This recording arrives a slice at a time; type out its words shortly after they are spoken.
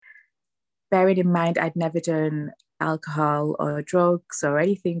bearing in mind I'd never done alcohol or drugs or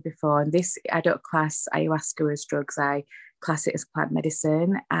anything before, and this, I don't class ayahuasca as drugs, I class it as plant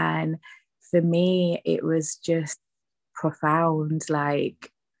medicine. And for me, it was just profound. Like,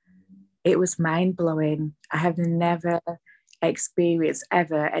 it was mind blowing. I have never experienced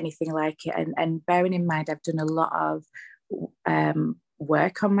ever anything like it. And bearing in mind, I've done a lot of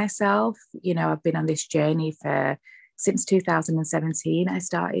work on myself. You know, I've been on this journey for since 2017. I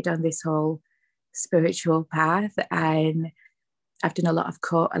started on this whole spiritual path, and I've done a lot of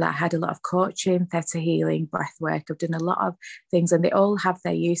I had a lot of coaching, theta healing, breath work. I've done a lot of things, and they all have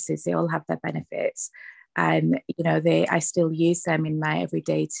their uses. They all have their benefits, and you know, I still use them in my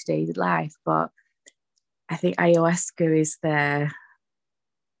everyday to day life. But I think ayahuasca is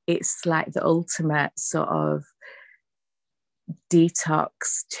it's like the ultimate sort of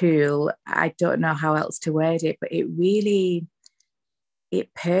detox tool. I don't know how else to word it, but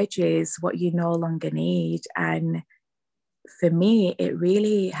it purges what you no longer need. And for me, it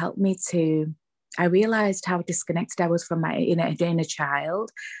really helped me I realized how disconnected I was from my inner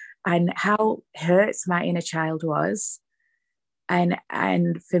child, and how hurt my inner child was. And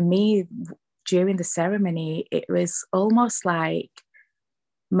for me, during the ceremony, it was almost like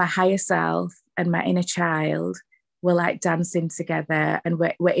my higher self and my inner child were like dancing together, and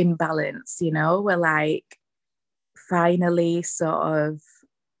we're in balance, you know, we're like finally sort of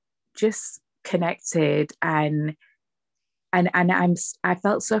just connected. And I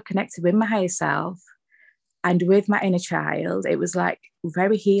felt so connected with my higher self and with my inner child. It was like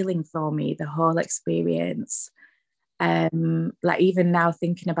very healing for me, the whole experience. Like, even now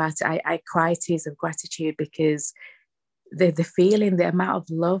thinking about it, I cry tears of gratitude, because the feeling, the amount of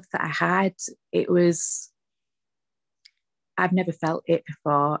love that I had, I've never felt it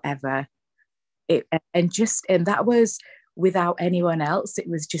before, ever. And that was without anyone else. It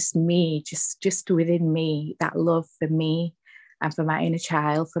was just me, just within me, that love for me and for my inner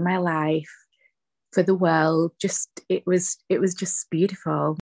child, for my life, for the world. It was just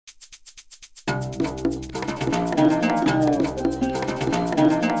beautiful.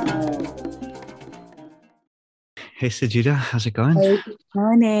 Hey Sajida, how's it going? Hey, good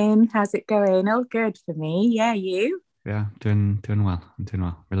morning. How's it going? All good for me. Yeah, you? Yeah, doing well. I'm doing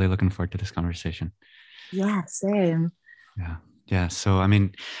well. Really looking forward to this conversation. Yeah, same. Yeah. So I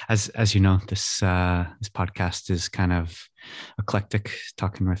mean, as you know, this podcast is kind of eclectic,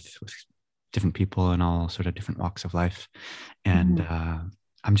 talking with different people in all sort of different walks of life, and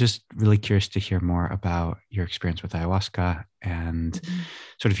I'm just really curious to hear more about your experience with ayahuasca and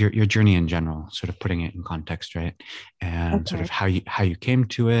sort of your journey in general, sort of putting it in context, right? And sort of how you came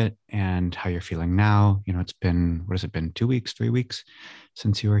to it and how you're feeling now. You know, it's been, what has it been, 2 weeks, 3 weeks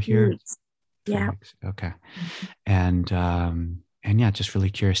since you were here? Yeah. 3 weeks. Okay. And yeah, just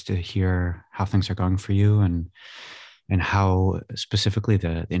really curious to hear how things are going for you, and how specifically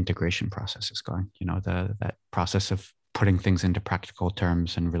the integration process is going. You know, that process of putting things into practical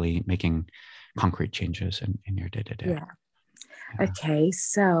terms and really making concrete changes in your day to day. Yeah. Okay.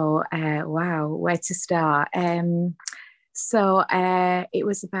 So, wow, where to start? So it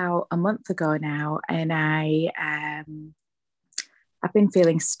was about a month ago now, and I've been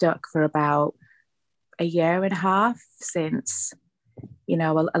feeling stuck for about a year and a half, since, you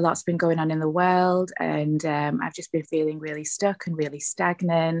know, a lot's been going on in the world, and I've just been feeling really stuck and really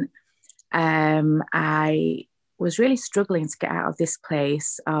stagnant. I was really struggling to get out of this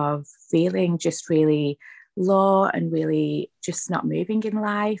place of feeling just really low and really just not moving in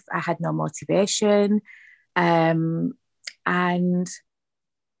life. I had no motivation. And I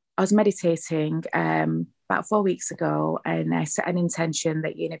was meditating about 4 weeks ago, and I set an intention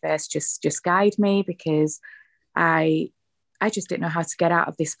that universe just guide me, because I just didn't know how to get out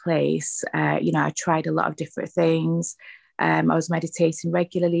of this place. You know, I tried a lot of different things. I was meditating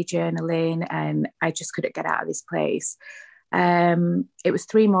regularly, journaling, and I just couldn't get out of this place. It was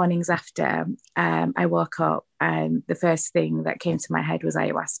 3 mornings after I woke up, and the first thing that came to my head was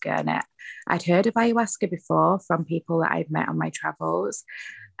ayahuasca. And I'd heard of ayahuasca before from people that I'd met on my travels,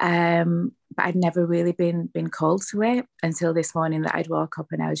 but I'd never really been called to it until this morning that I'd woke up,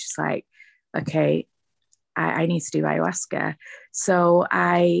 and I was just like, okay, I need to do ayahuasca. So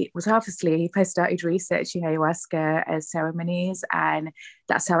I was half asleep. I started researching ayahuasca as ceremonies, and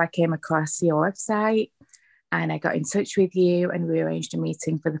that's how I came across your website. And I got in touch with you, and we arranged a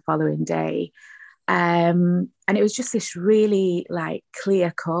meeting for the following day. And it was just this really like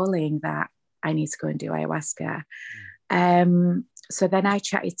clear calling that I need to go and do ayahuasca. So then I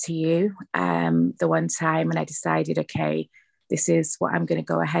chatted to you the one time, and I decided, okay, this is what I'm going to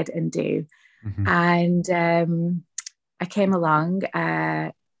go ahead and do. And I came along.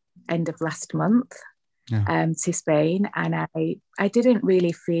 I end of last month Yeah. to Spain, and I didn't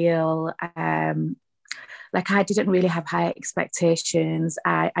really feel like I didn't really have high expectations.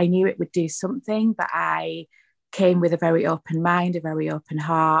 I knew it would do something, but I came with a very open mind, a very open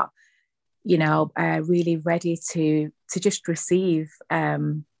heart, really ready to just receive.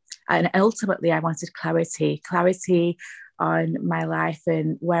 And ultimately, I wanted clarity on my life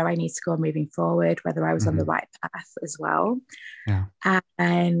and where I need to go moving forward, whether I was on the right path as well. Yeah.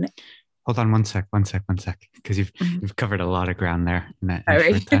 And hold on one sec, because you've covered a lot of ground there in that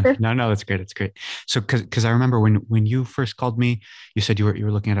sorry. short time. No, that's great. It's great. So, because I remember when you first called me, you said you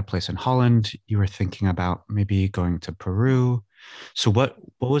were looking at a place in Holland. You were thinking about maybe going to Peru. So, what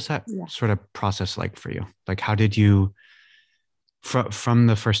was that sort of process like for you? Like, how did you, from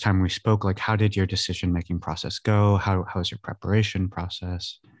the first time we spoke, like, how did your decision making process go? How was your preparation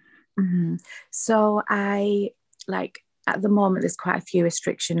process? So at the moment, there's quite a few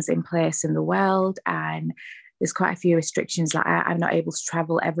restrictions in place in the world, and there's quite a few restrictions. Like I'm not able to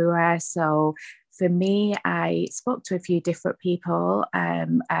travel everywhere. So for me, I spoke to a few different people,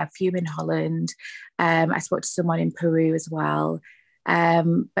 a few in Holland. I spoke to someone in Peru as well.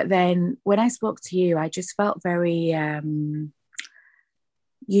 But then when I spoke to you, I just felt very, there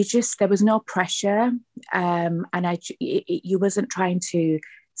was no pressure. And you wasn't trying to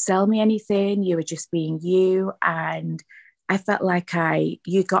sell me anything. You were just being you. And I felt like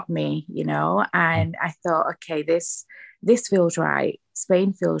you got me, and I thought, okay, this feels right.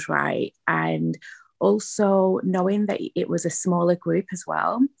 Spain feels right. And also knowing that it was a smaller group as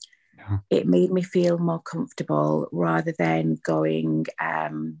well, it made me feel more comfortable rather than going,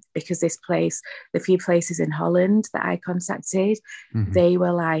 because the few places in Holland that I contacted, they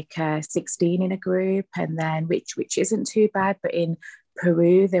were like 16 in a group, and then which isn't too bad, but in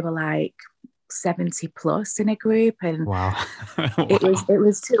Peru, they were like 70 plus in a group, and wow. it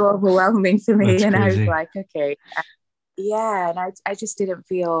was too overwhelming for me. That's and crazy. I was like, okay, and I just didn't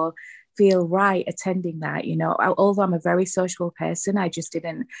feel right attending that. Although I'm a very social person, I just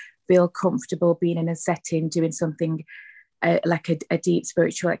didn't feel comfortable being in a setting doing something like a deep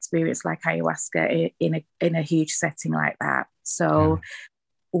spiritual experience like ayahuasca in a huge setting like that. So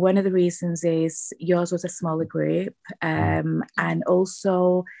one of the reasons is yours was a smaller group, and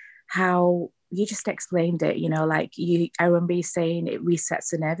also how you just explained it, I remember you saying it resets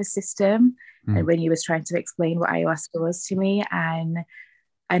the nervous system, and when you was trying to explain what ayahuasca was to me, and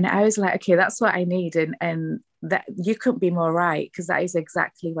I was like, okay, that's what I need, and that you couldn't be more right, because that is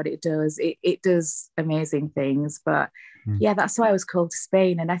exactly what it does. It does amazing things. But that's why I was called to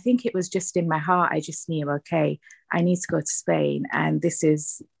Spain, and I think it was just in my heart. I just knew, okay, I need to go to Spain, and this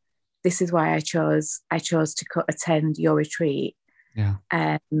is why I chose to attend your retreat.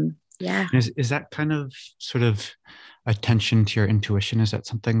 Is that kind of sort of attention to your intuition? Is that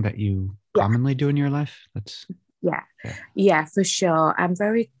something that you commonly do in your life? Yeah, for sure. I'm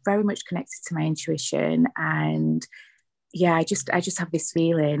very, very much connected to my intuition, and I just have this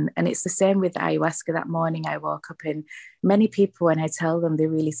feeling. And it's the same with ayahuasca. That morning I woke up, and many people, when I tell them, they're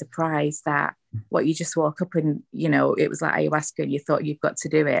really surprised that what you just woke up and, it was like ayahuasca and you thought you've got to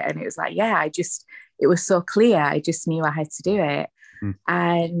do it. And it was like, it was so clear. I just knew I had to do it.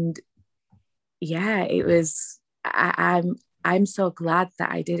 And it was, I'm so glad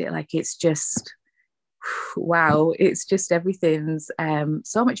that I did it. Like, it's just, wow, it's just everything's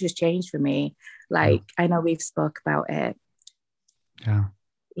so much has changed for me. Like, I know we've spoke about it. And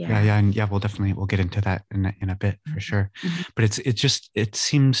we'll get into that in a bit for sure. But it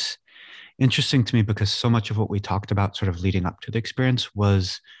seems interesting to me, because so much of what we talked about sort of leading up to the experience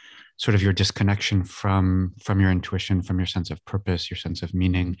was sort of your disconnection from your intuition, from your sense of purpose, your sense of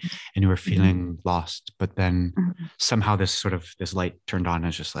meaning, and you were feeling lost. But then somehow this light turned on, and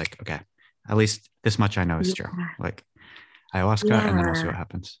it's just like, okay, at least this much I know is true. Like ayahuasca, and then we'll see what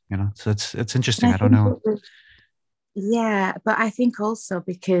happens. So it's interesting. I don't know. But I think also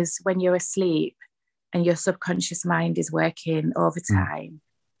because when you're asleep and your subconscious mind is working overtime,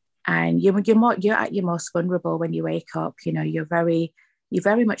 and you're at your most vulnerable when you wake up. You're very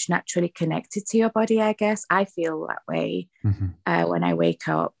much naturally connected to your body, I guess. I feel that way. When I wake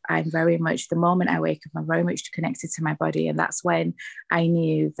up, the moment I wake up, I'm very much connected to my body. And that's when I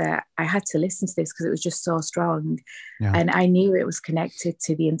knew that I had to listen to this, because it was just so strong. And I knew it was connected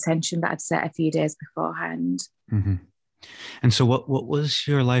to the intention that I'd set a few days beforehand. And so what was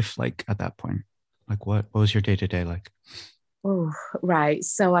your life like at that point? Like, what was your day-to-day like? Oh, right.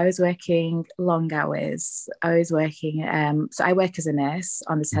 So I was working long hours. I was working, so I work as a nurse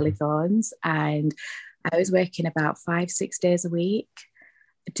on the telephones, and I was working about 5-6 days a week,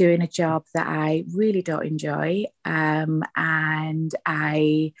 doing a job that I really don't enjoy. And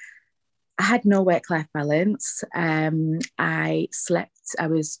I I had no work-life balance. I slept, I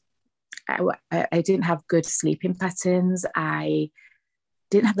didn't have good sleeping patterns. I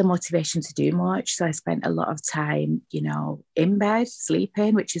didn't have the motivation to do much. So I spent a lot of time, in bed,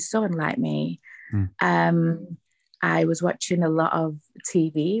 sleeping, which is so unlike me. Mm. I was watching a lot of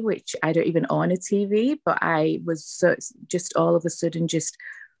TV, which I don't even own a TV, but I was just all of a sudden just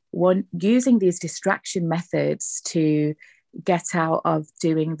using these distraction methods to get out of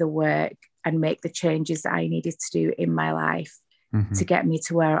doing the work and make the changes that I needed to do in my life to get me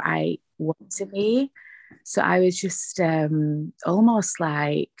to where I want to be. So I was just almost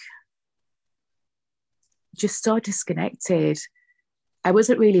like just so disconnected. I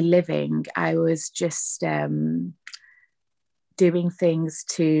wasn't really living. I was just doing things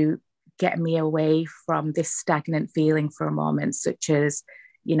to get me away from this stagnant feeling for a moment, such as,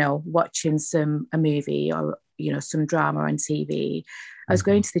 watching a movie or, some drama on TV. I was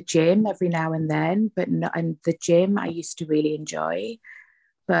going to the gym every now and then, and the gym I used to really enjoy,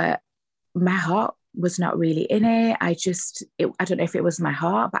 but my heart was not really in it. I don't know if it was my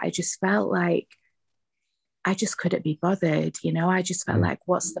heart, but I just felt like I just couldn't be bothered. I just felt like,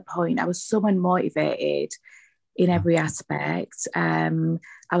 what's the point? I was so unmotivated in every aspect. I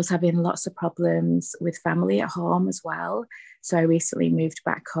was having lots of problems with family at home as well. So I recently moved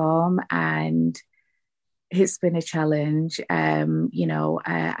back home, and it's been a challenge, and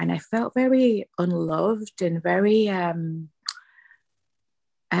I felt very unloved and very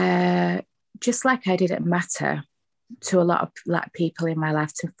just like I didn't matter to a lot of people in my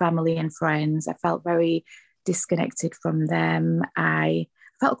life, to family and friends. I felt very disconnected from them. I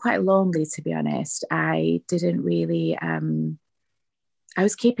felt quite lonely, to be honest. I didn't really, I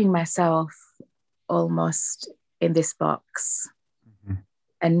was keeping myself almost in this box.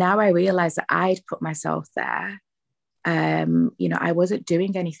 And now I realize that I'd put myself there. I wasn't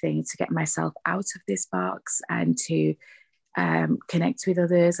doing anything to get myself out of this box and to connect with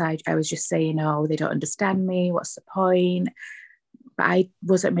others. I was just saying, oh, they don't understand me. What's the point? But I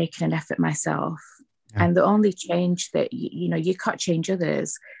wasn't making an effort myself. Yeah. And the only change that, you can't change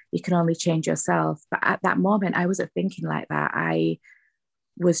others. You can only change yourself. But at that moment, I wasn't thinking like that. I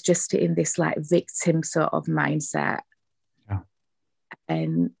was just in this like victim sort of mindset. Yeah.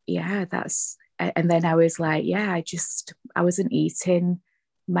 And and then I was like, I wasn't eating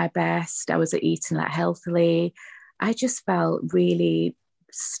my best. I wasn't eating like healthily. I just felt really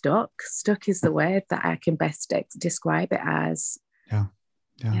stuck. Stuck is the word that I can best describe it as.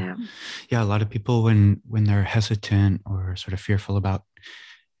 Yeah. A lot of people, when they're hesitant or sort of fearful about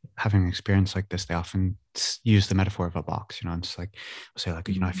having an experience like this, they often use the metaphor of a box. It's like, we'll say like,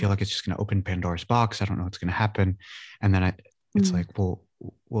 I feel like it's just going to open Pandora's box. I don't know what's going to happen. And then it's like, well,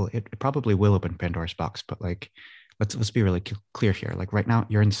 it probably will open Pandora's box, but like, let's be really clear here. Like right now,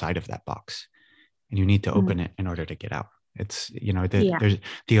 you're inside of that box, and you need to open it in order to get out. It's, there's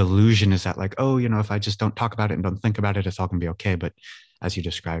the illusion is that like, oh, if I just don't talk about it and don't think about it, it's all gonna be okay. But as you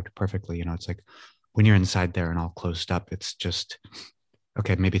described perfectly, it's like when you're inside there and all closed up, it's just,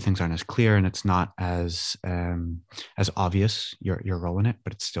 okay, maybe things aren't as clear and it's not as obvious your role in it,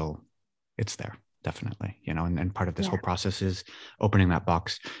 but it's there, definitely, and part of this whole process is opening that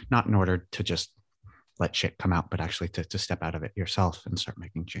box, not in order to just let shit come out, but actually to step out of it yourself and start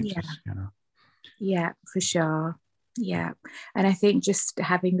making changes, Yeah, for sure. Yeah. And I think just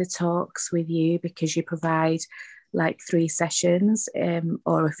having the talks with you, because you provide like 3 sessions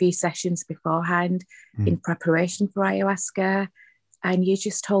or a few sessions beforehand in preparation for ayahuasca, and you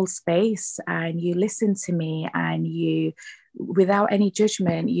just hold space and you listen to me, and you, without any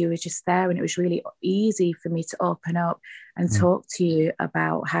judgment, you were just there, and it was really easy for me to open up and talk to you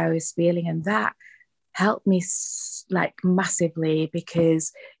about how I was feeling. And that helped me like massively,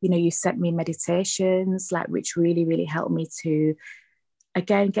 because you sent me meditations like which really, really helped me to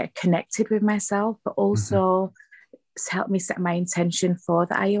again get connected with myself, but also helped me set my intention for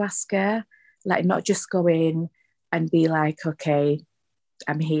the ayahuasca, like not just go in and be like, okay,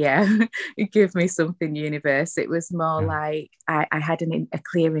 I'm here, give me something, universe. It was more like I had a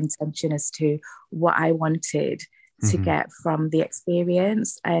clear intention as to what I wanted to get from the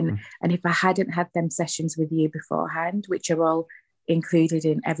experience. And if I hadn't had them sessions with you beforehand, which are all included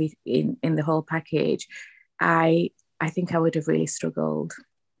in the whole package, I think I would have really struggled.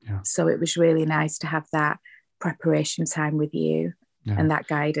 So it was really nice to have that preparation time with you and that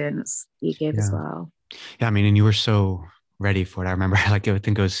guidance you gave as well. I mean, and you were so ready for it. I remember, like, I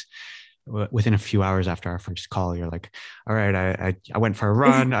think it was within a few hours after our first call, you're like, all right, I went for a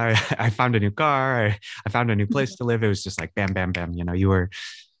run. I found a new car. I found a new place to live. It was just like, bam, bam, bam. You were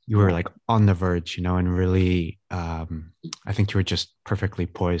you were like on the verge, you know, and really, I think you were just perfectly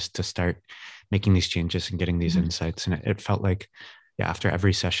poised to start making these changes and getting these insights. And it felt like, yeah, after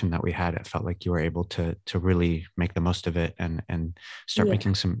every session that we had, it felt like you were able to really make the most of it and start Yeah.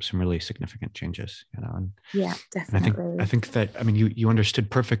 making some really significant changes, you know. Yeah, And I definitely. think that, I mean, you understood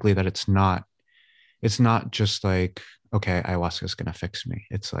perfectly that it's not just like, okay, ayahuasca is going to fix me.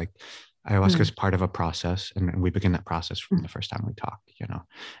 It's like ayahuasca is part of a process, and we begin that process from the first time we talk, you know,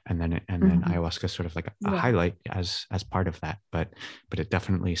 and then Mm-hmm. ayahuasca is sort of like a Yeah. highlight as part of that, but it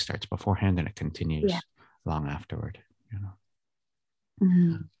definitely starts beforehand and it Yeah. continues long afterward, you know.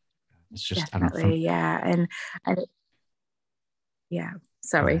 Mm-hmm. It's just, I don't know, Definitely. Yeah. And yeah, go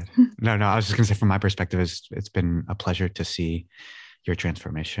sorry. ahead. No, I was just gonna say, from my perspective, it's been a pleasure to see your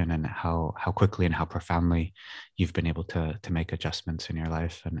transformation and how quickly and how profoundly you've been able to make adjustments in your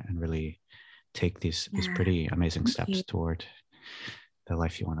life and really take these Yeah. pretty amazing Thank you. steps toward the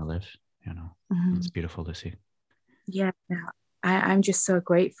life you want to live, you know. Mm-hmm. It's beautiful to see. Yeah. I'm just so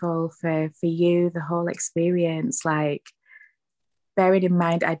grateful for you, the whole experience. Like, bearing in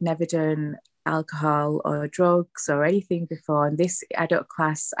mind I'd never done alcohol or drugs or anything before. And this, I don't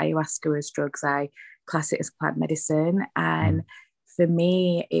class ayahuasca as drugs, I class it as plant medicine. And Mm, for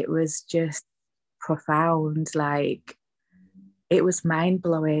me, it was just profound. Like, it was mind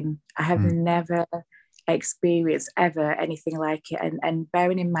blowing. I have mm, never experienced ever anything like it. And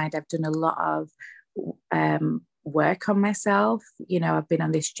bearing in mind, I've done a lot of work on myself. You know, I've been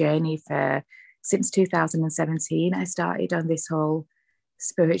on this journey for since 2017. I started on this whole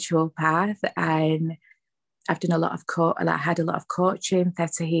spiritual path, and I've done a lot of I had a lot of coaching,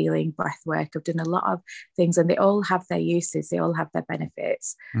 theta healing, breath work. I've done a lot of things, and they all have their uses. They all have their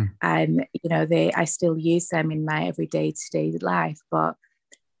benefits, mm, and you know, I still use them in my everyday to day life. But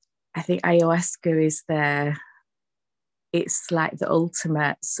I think ayahuasca is it's like the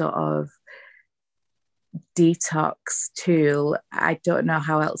ultimate sort of detox tool. I don't know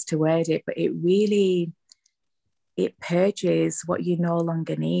how else to word it, but it purges what you no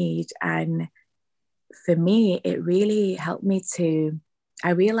longer need. And for me, it really helped me to.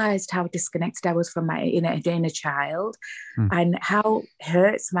 I realized how disconnected I was from my inner child, mm, and how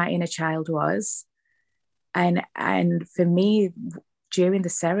hurt my inner child was. And for me, during the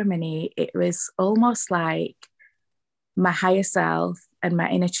ceremony, it was almost like my higher self and my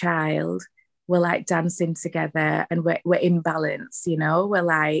inner child were like dancing together, and we're in balance, you know, we're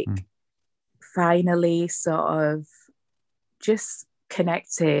like mm, finally sort of just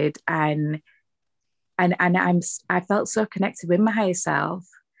connected. And I felt so connected with my higher self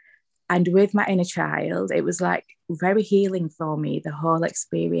and with my inner child. It was like very healing for me, the whole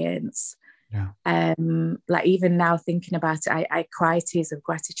experience. yeah. Like, even now thinking about it, I cry tears of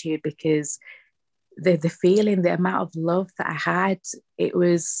gratitude, because the feeling, the amount of love that I had, it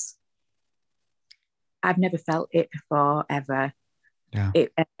was, I've never felt it before ever. Yeah.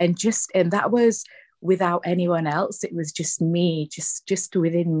 And that was without anyone else. It was just me, just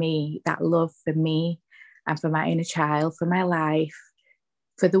within me, that love for me and for my inner child, for my life,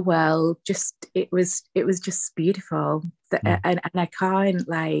 for the world. Just it was just beautiful. Mm, And I can't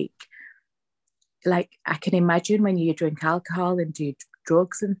like I can imagine when you drink alcohol and do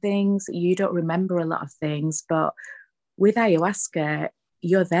drugs and things, you don't remember a lot of things, but with ayahuasca,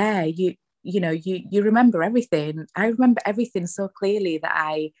 you're there. You remember everything. I remember everything so clearly,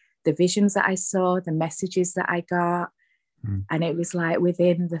 the visions that I saw, the messages that I got. mm, And it was like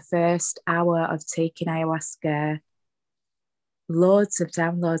within the first hour of taking ayahuasca, loads of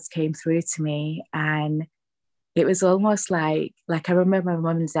downloads came through to me. And it was almost like I remember my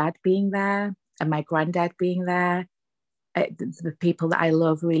mum and dad being there and my granddad being there. The people that I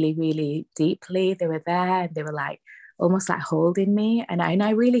love really, really deeply, they were there, and they were like almost like holding me. And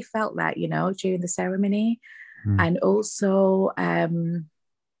I really felt that, during the ceremony. mm, And also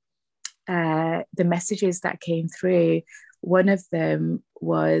the messages that came through, one of them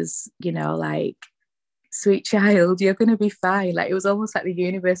was, like, sweet child, you're going to be fine. Like, it was almost like the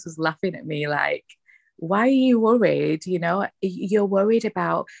universe was laughing at me, like, why are you worried? You're worried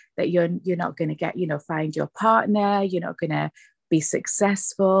about that you're not going to get, find your partner, you're not going to be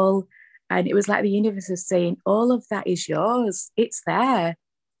successful. And it was like the universe was saying, all of that is yours. It's there.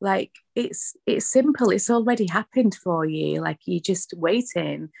 Like, it's simple. It's already happened for you. Like, you're just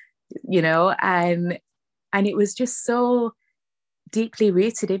waiting, and it was just so deeply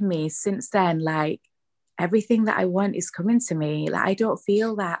rooted in me since then. Like, everything that I want is coming to me. Like, I don't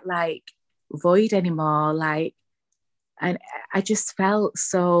feel that like void anymore. Like, and I just felt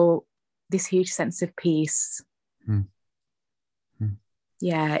so this huge sense of peace. mm, mm.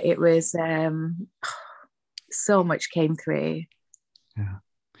 Yeah, it was so much came through. Yeah.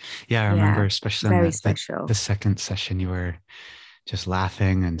 Yeah, I remember, Yeah, especially on very the special. second session, you were just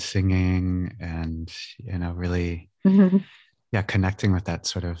laughing and singing and, really, yeah, connecting with that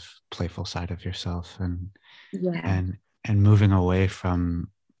sort of playful side of yourself, Yeah, and and moving away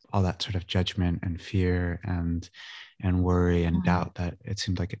from all that sort of judgment and fear and worry and mm, doubt that it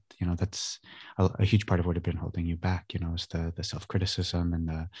seemed like that's a huge part of what had been holding you back, is the self-criticism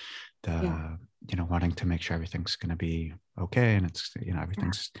and yeah, wanting to make sure everything's going to be okay, and it's, yeah,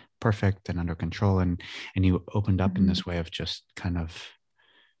 everything's perfect and under control, and you opened up in mhm, this way of just kind of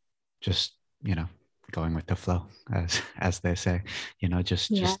just, going with the flow, as they say,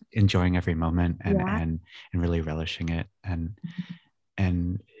 just yeah, enjoying every moment, and yeah, and really relishing it, and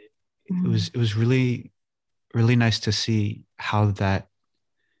it was mm, it was really, really nice to see how that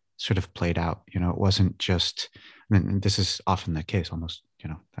sort of played out. It wasn't just, I mean, this is often the case, almost,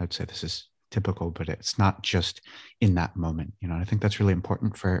 I would say this is typical, but it's not just in that moment. I think that's really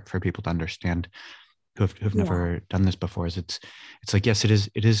important for people to understand who've yeah, never done this before. Is it's like, yes,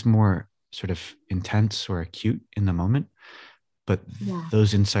 it is more sort of intense or acute in the moment, but yeah,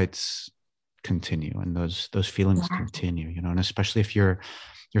 those insights continue, and those feelings yeah, continue, and especially if you're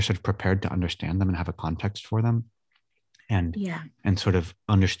sort of prepared to understand them and have a context for them, and yeah, and sort of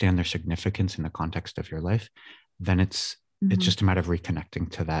understand their significance in the context of your life, then it's mhm, just a matter of reconnecting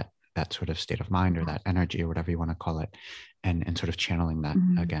to that sort of state of mind, or yeah, that energy, or whatever you want to call it, and sort of channeling that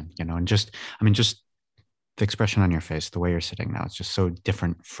mhm, again, and just, I mean, just the expression on your face, the way you're sitting now, it's just so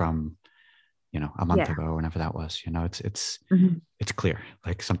different from, a month yeah, ago, or whenever that was. mhm, It's clear,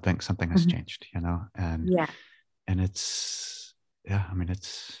 like something has mhm, changed, and yeah. it's, yeah, I mean,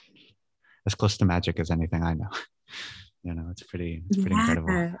 it's as close to magic as anything I know. It's pretty incredible.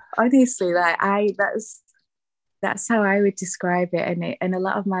 Yeah, honestly, like that's how I would describe it. And a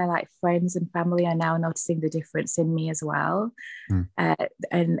lot of my like friends and family are now noticing the difference in me as well, Mm, uh,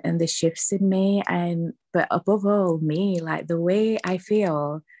 and the shifts in me. And but above all, me, like the way I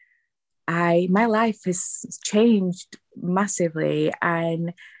feel, my life has changed massively,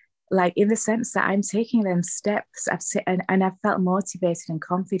 and like in the sense that I'm taking them steps. And I've felt motivated and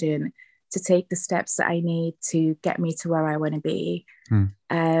confident to take the steps that I need to get me to where I want to be. mm,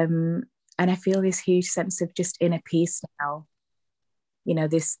 Um, and I feel this huge sense of just inner peace now.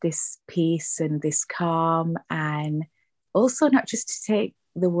 This peace and this calm, and also not just to take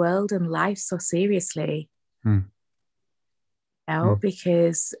the world and life so seriously. mm, mm.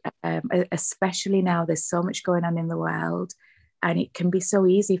 Because especially now there's so much going on in the world, and it can be so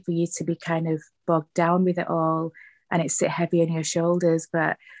easy for you to be kind of bogged down with it all, and it sit heavy on your shoulders.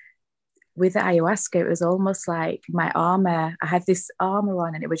 But with the ayahuasca, it was almost like my armor. I had this armor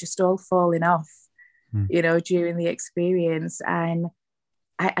on, and it was just all falling off, Mm. during the experience. And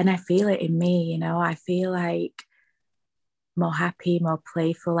I feel it in me. I feel like more happy, more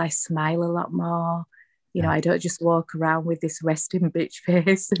playful. I smile a lot more. Yeah. I don't just walk around with this resting bitch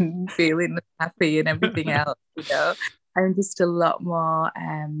face and feeling happy and everything else. I'm just a lot more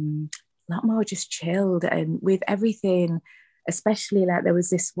just chilled, and with everything, especially like there was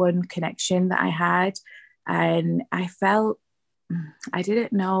this one connection that I had, and I felt I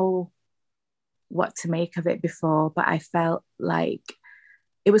didn't know what to make of it before, but I felt like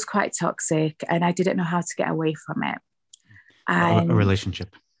it was quite toxic, and I didn't know how to get away from it. A And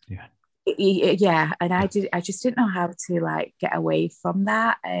relationship. Yeah. yeah, and I Yeah. did. I just didn't know how to like get away from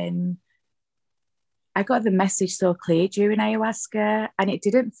that, and I got the message so clear during ayahuasca, and it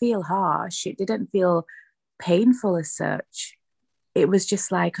didn't feel harsh. It didn't feel painful as such. It was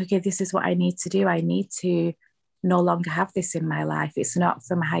just like, okay, this is what I need to do. I need to no longer have this in my life. It's not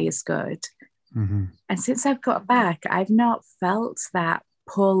for my highest good. Hmm. And since I've got back, I've not felt that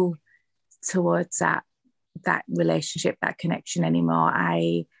pull towards that relationship, that connection anymore.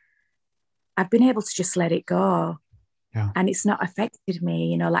 I've been able to just let it go, Yeah. and it's not affected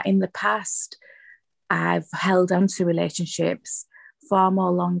me. Like in the past, I've held on to relationships far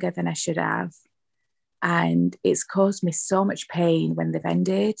more longer than I should have. And it's caused me so much pain when they've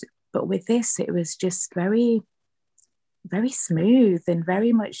ended. But with this, it was just very, very smooth, and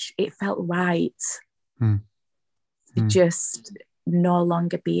very much, it felt right Mm, to mm. just no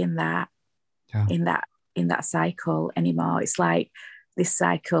longer be Yeah. in that, in that cycle anymore. It's like this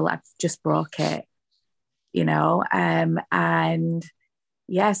cycle, I've just broke it, and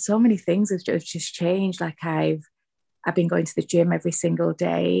yeah, so many things have just changed. Like I've been going to the gym every single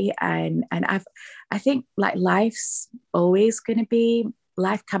day, and I think like life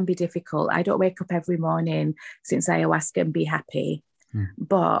can be difficult. I don't wake up every morning since ayahuasca and be happy, Mm,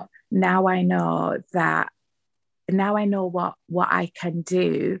 but now I know what I can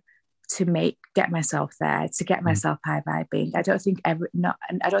do get myself there, to get myself high vibing. I don't think I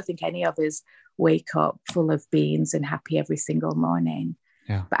don't think any of us wake up full of beans and happy every single morning.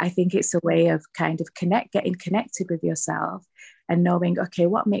 Yeah. But I think it's a way of kind of getting connected with yourself and knowing, okay,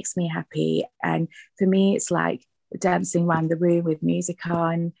 what makes me happy? And for me, it's like dancing around the room with music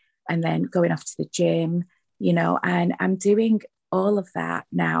on and then going off to the gym, you know, and I'm doing all of that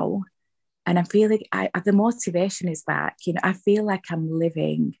now. And I'm feeling the motivation is back. You know, I feel like I'm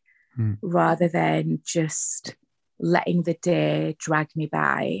living rather than just letting the day drag me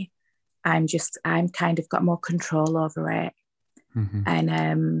by. I'm kind of got more control over it. Mm-hmm.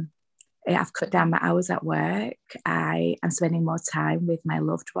 And I've cut down my hours at work. I am spending more time with my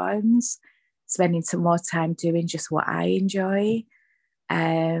loved ones, spending some more time doing just what I enjoy.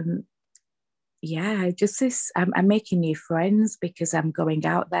 I'm making new friends because I'm going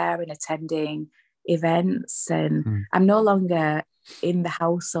out there and attending events, and I'm no longer in the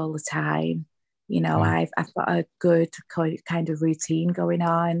house all the time. You know, I've got a good kind of routine going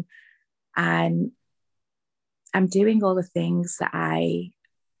on, and I'm doing all the things that I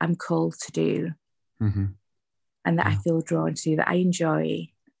am called to do, and that I feel drawn to, that I enjoy.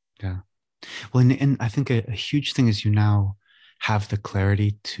 Yeah. Well, and I think a huge thing is you now have the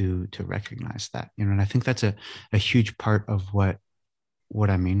clarity to recognize that, you know, and I think that's a huge part of what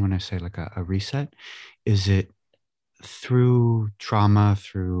I mean when I say like a reset. Is it through trauma,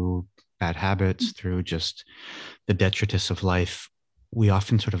 through bad habits, through just the detritus of life, we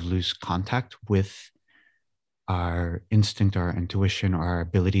often sort of lose contact with our instinct or our intuition or our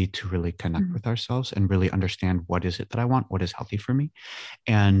ability to really connect with ourselves and really understand what is it that I want, what is healthy for me.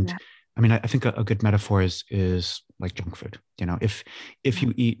 And I mean, I think a good metaphor is like junk food. You know, if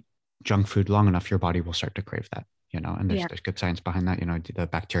you eat junk food long enough, your body will start to crave that, you know, and there's good science behind that. You know, the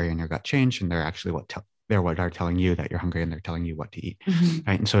bacteria in your gut change, and they're actually what are telling you that you're hungry, and they're telling you what to eat.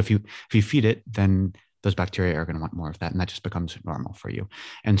 Right. And so if you feed it, then those bacteria are going to want more of that. And that just becomes normal for you.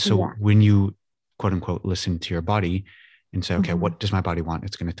 And so when you quote unquote listen to your body and say, okay, what does my body want?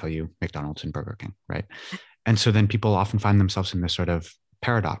 It's going to tell you McDonald's and Burger King. Right. And so then people often find themselves in this sort of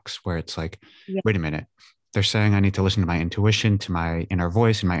paradox where it's like, wait a minute, they're saying I need to listen to my intuition, to my inner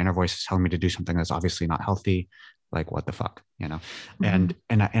voice, and my inner voice is telling me to do something that's obviously not healthy. Like, what the fuck, you know? And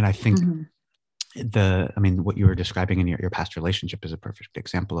I think what you were describing in your past relationship is a perfect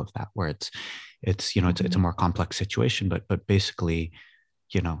example of that, where it's you know, it's a more complex situation, but basically,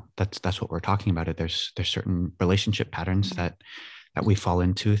 you know, that's what we're talking about. There's certain relationship patterns that we fall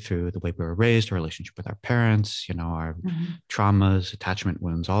into through the way we were raised, our relationship with our parents, you know, our traumas, attachment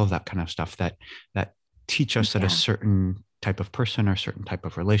wounds, all of that kind of stuff that teach us that a certain type of person or a certain type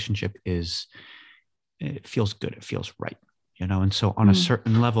of relationship it feels good, it feels right, you know. And so on a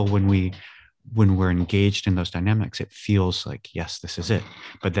certain level, when we're engaged in those dynamics, it feels like, yes, this is it.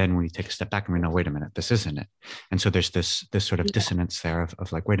 But then when you take a step back and we know, wait a minute, this isn't it. And so there's this sort of dissonance there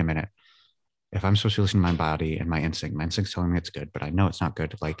of like, wait a minute, if I'm supposed to listen to my body and my instinct's telling me it's good, but I know it's not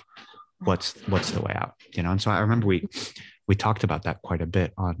good. Like, what's the way out, you know? And so I remember we talked about that quite a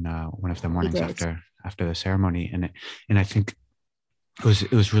bit on one of the mornings after the ceremony. And I think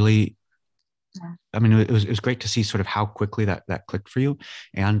it was really, I mean, it was great to see sort of how quickly that clicked for you.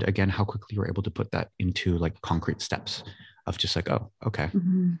 And again, how quickly you were able to put that into like concrete steps of just like, oh, okay,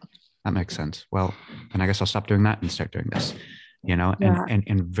 that makes sense. Well, then I guess I'll stop doing that and start doing this, you know.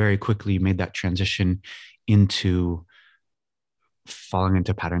 And very quickly you made that transition into falling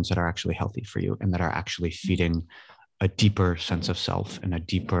into patterns that are actually healthy for you and that are actually feeding a deeper sense of self and a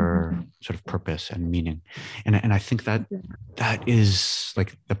deeper sort of purpose and meaning. And I think that is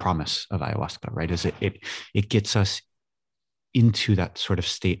like the promise of ayahuasca, right? Is it gets us into that sort of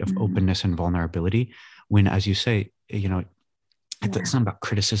state of openness and vulnerability when, as you say, you know, it's not about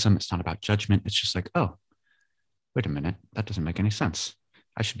criticism, it's not about judgment. It's just like, oh, wait a minute, that doesn't make any sense.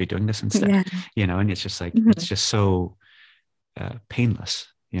 I should be doing this instead, you know. And it's just like, it's just so painless,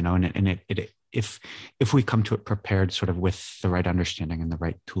 you know. And it if we come to it prepared, sort of with the right understanding and the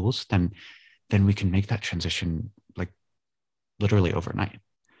right tools, then we can make that transition like literally overnight.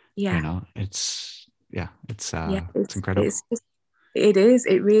 You know, it's incredible.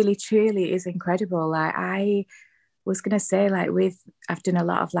 It really truly is incredible. Like, I was going to say, like, I've done a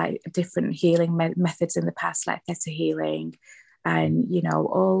lot of like different healing methods in the past, like theta healing and, you know,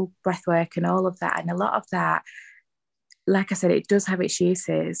 all breath work and all of that. And a lot of that, like I said, it does have its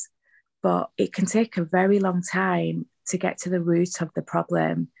uses, but it can take a very long time to get to the root of the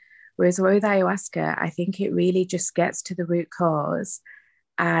problem. Whereas with ayahuasca, I think it really just gets to the root cause,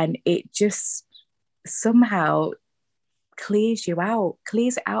 and it just somehow clears it out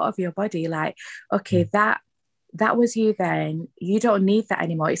of your body. Like, okay, that that was you then. You don't need that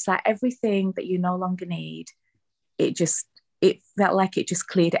anymore. It's like everything that you no longer need, it felt like it just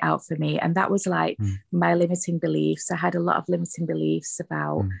cleared it out for me. And that was like my limiting beliefs. I had a lot of limiting beliefs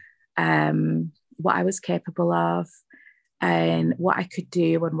about what I was capable of and what I could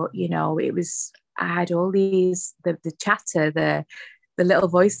do, and what, I had all these, the chatter, the little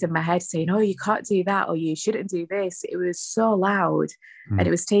voice in my head saying, oh, you can't do that, or you shouldn't do this. It was so loud and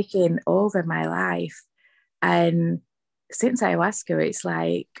it was taking over my life. And since ayahuasca, it's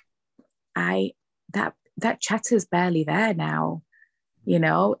like that chatter's barely there now,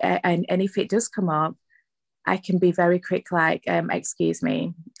 and if it does come up, I can be very quick, like, excuse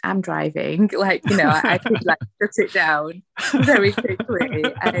me, I'm driving. Like, I could like shut it down very quickly.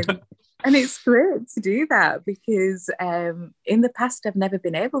 And it's great to do that because in the past, I've never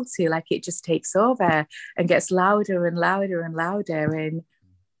been able to. Like, it just takes over and gets louder and louder and louder.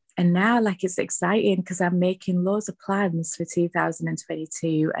 And now, like, it's exciting because I'm making loads of plans for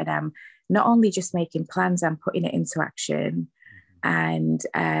 2022. And I'm not only just making plans, I'm putting it into action and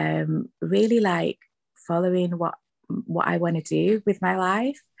really like following what I want to do with my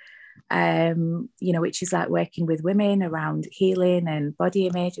life, which is like working with women around healing and body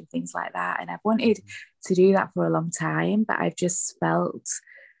image and things like that. And I've wanted to do that for a long time, but I've just felt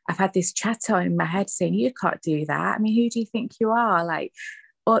I've had this chatter in my head saying, you can't do that. I mean, who do you think you are? Like,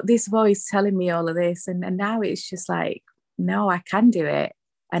 this voice telling me all of this. And now it's just like, no, I can do it.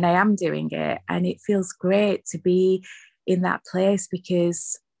 And I am doing it. And it feels great to be in that place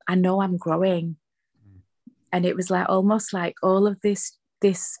because I know I'm growing. And it was like almost like all of this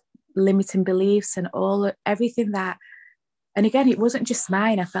limiting beliefs and everything that, and again, it wasn't just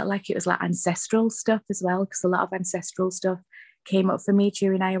mine. I felt like it was like ancestral stuff as well, because a lot of ancestral stuff came up for me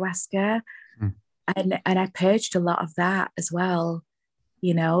during ayahuasca. And I purged a lot of that as well,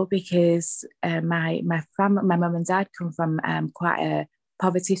 because my family, my mum and dad come from quite a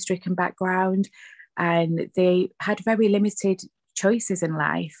poverty-stricken background, and they had very limited choices in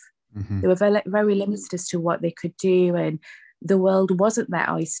life. They were very, very limited as to what they could do, and the world wasn't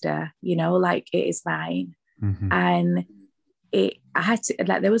their oyster, like it is mine. And I had to,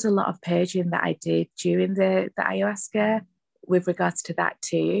 like, there was a lot of purging that I did during the ayahuasca with regards to that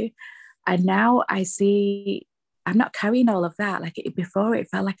too. And now I see I'm not carrying all of that. Like before, it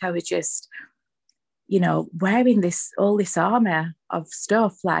felt like I was just, wearing all this armor of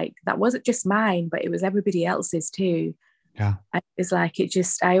stuff, like that wasn't just mine, but it was everybody else's too. Yeah. And it's like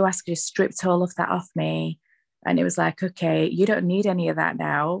ayahuasca just stripped all of that off me. And it was like, okay, you don't need any of that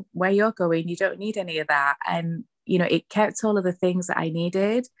now. Where you're going, you don't need any of that. And, it kept all of the things that I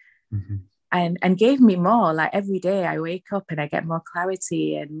needed and gave me more. Like every day I wake up and I get more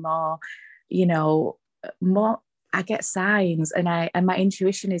clarity and more, more, I get signs and my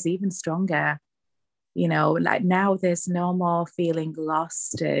intuition is even stronger. Like now there's no more feeling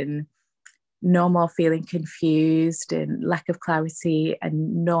lost and no more feeling confused and lack of clarity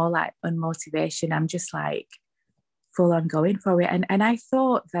and no like unmotivation. I'm just like full on going for it. And I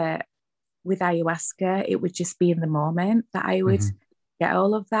thought that with ayahuasca, it would just be in the moment that I would get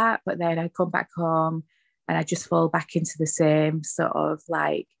all of that. But then I come back home and I just fall back into the same sort of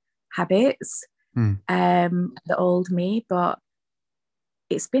like habits, the old me. But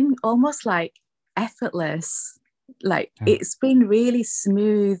it's been almost like effortless. Like it's been really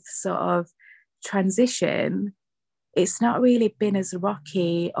smooth sort of transition. It's not really been as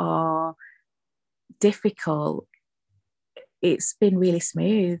rocky or difficult. It's been really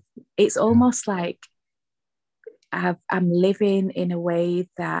smooth. It's almost like I'm living in a way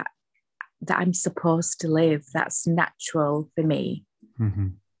that I'm supposed to live. That's natural for me.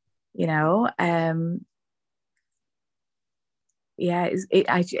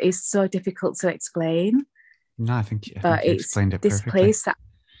 It's so difficult to explain. No, I think you explained it this perfectly. Place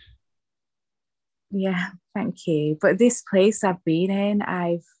thank you. But this place I've been in,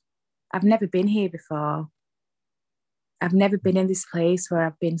 I've never been here before. I've never been in this place where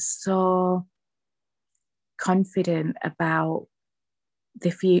I've been so confident about the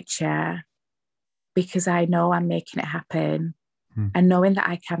future because I know I'm making it happen and knowing that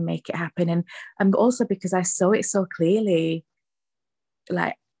I can make it happen. And also because I saw it so clearly,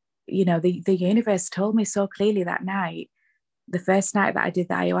 like, the universe told me so clearly that night, the first night that I did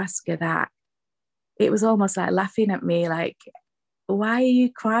the ayahuasca, that it was almost like laughing at me, like, why are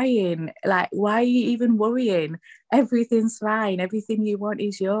you crying? Like, why are you even worrying? Everything's fine. Everything you want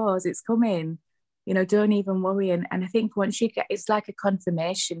is yours. It's coming. Don't even worry. And I think once you get, it's like a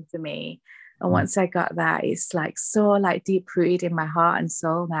confirmation for me. And once I got that, it's like so like deep rooted in my heart and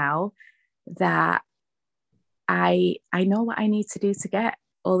soul now that I know what I need to do to get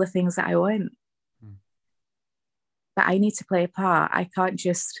all the things that I want. but I need to play a part. I can't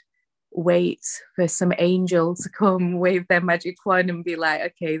just wait for some angel to come wave their magic wand and be like,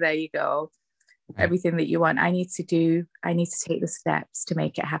 okay, there you go, everything that you want. I need to take the steps to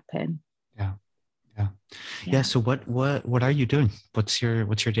make it happen. Yeah. So what are you doing? What's your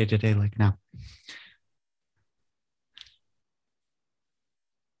day-to-day like now?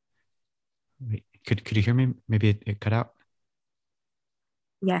 Wait, could you hear me? Maybe it cut out.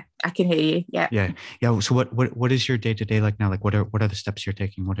 Yeah, I can hear you. Yeah. So what is your day-to-day like now? Like what are the steps you're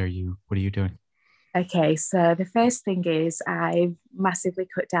taking? What are you doing? Okay, so the first thing is I've massively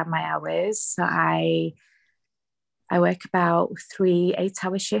cut down my hours. So I work about 3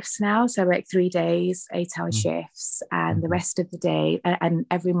 8-hour shifts now. So I work 3 days, 8-hour shifts, and the rest of the day, and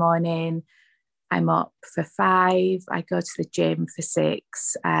every morning I'm up for 5. I go to the gym for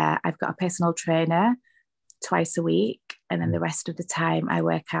 6. I've got a personal trainer twice a week, and then the rest of the time I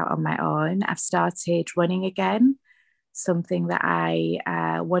work out on my own. I've started running again, something that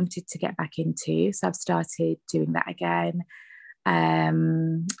I wanted to get back into. So I've started doing that again.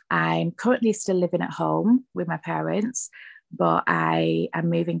 I'm currently still living at home with my parents, but I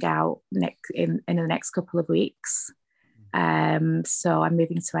am moving out in the next couple of weeks. So I'm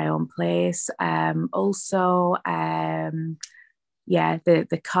moving to my own place.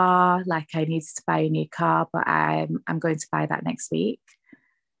 The car, like I needed to buy a new car, but I'm going to buy that next week.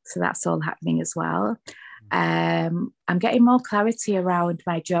 So that's all happening as well. I'm getting more clarity around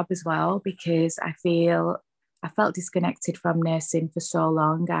my job as well, because I felt disconnected from nursing for so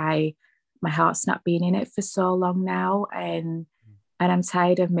long. My heart's not been in it for so long now, and I'm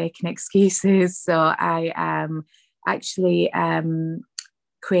tired of making excuses. So I am actually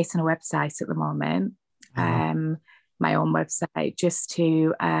creating a website at the moment, my own website, just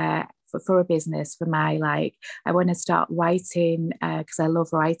to for a business, for my, like, I want to start writing because I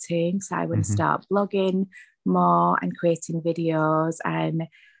love writing. So I want to start blogging more and creating videos, and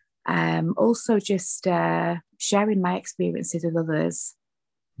also just sharing my experiences with others.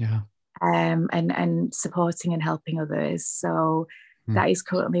 And supporting and helping others. So that is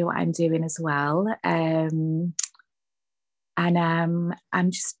currently what I'm doing as well. I'm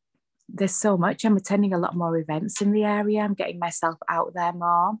just, there's so much. I'm attending a lot more events in the area. I'm getting myself out there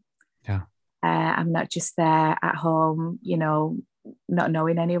more. I'm not just there at home, not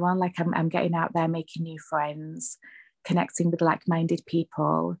knowing anyone. Like I'm getting out there, making new friends, connecting with like-minded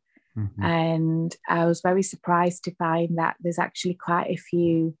people. And I was very surprised to find that there's actually quite a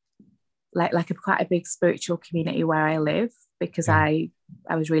few, quite a big spiritual community where I live, because I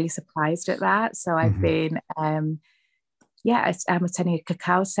was really surprised at that. So I've been, I'm attending a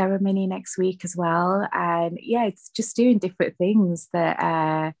cacao ceremony next week as well. And it's just doing different things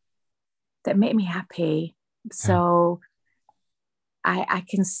that make me happy. So I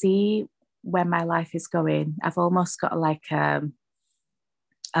can see where my life is going. I've almost got like a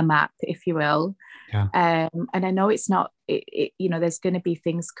map, if you will. And I know it's not, there's going to be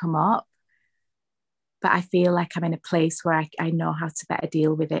things come up, but I feel like I'm in a place where I know how to better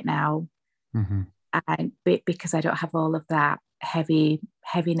deal with it now. And because I don't have all of that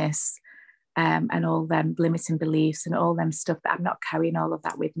heaviness and all them limiting beliefs and all them stuff, that I'm not carrying all of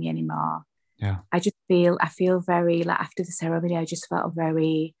that with me anymore. I feel very, like, after the ceremony, I just felt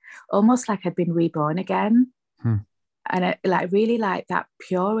very, almost like I'd been reborn again. And I really like that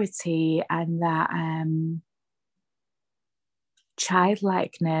purity and that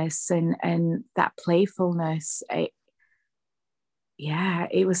childlikeness and that playfulness. It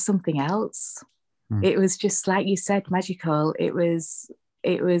was something else. It was just, like you said, magical. It was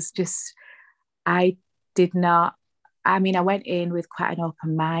just, I went in with quite an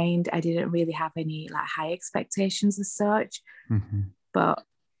open mind. I didn't really have any like high expectations as such, but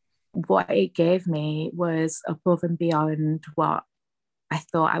what it gave me was above and beyond what I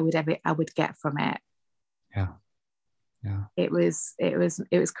thought I would get from it. It was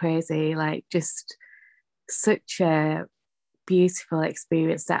crazy, like just such a beautiful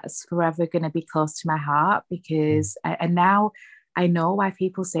experience that's forever going to be close to my heart, because and now I know why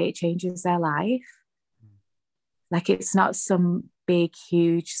people say it changes their life. Like, it's not some big,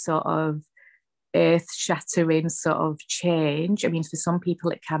 huge sort of earth-shattering sort of change. I mean, for some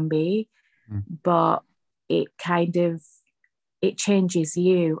people it can be, but it changes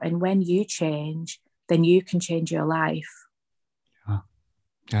you. And when you change, then you can change your life.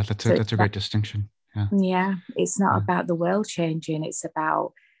 That's a great distinction. It's not about the world changing. It's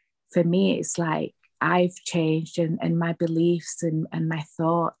about, for me, it's like I've changed, and my beliefs and my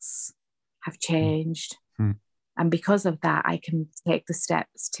thoughts have changed. And because of that, I can take the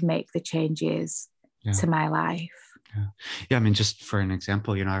steps to make the changes to my life. I mean, just for an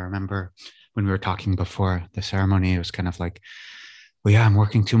example, I remember when we were talking before the ceremony, it was kind of like, well, yeah, I'm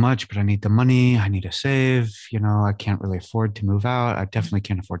working too much, but I need the money. I need to save. I can't really afford to move out. I definitely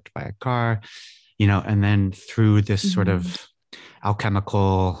can't afford to buy a car, and then through this sort Mhm. of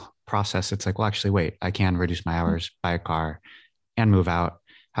alchemical process, it's like, well, actually, wait, I can reduce my hours, buy a car, and move out,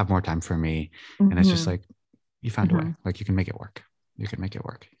 have more time for me. And it's just Mhm. like, you found a way, Mhm. like you can make it work. You can make it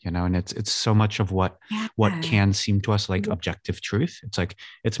work, and it's so much of what Yeah. can seem to us like Yeah. objective truth. It's like,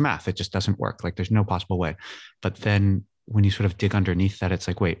 it's math. It just doesn't work. Like there's no possible way. But then when you sort of dig underneath that, it's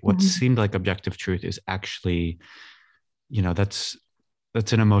like, wait, what Mhm. seemed like objective truth is actually, that's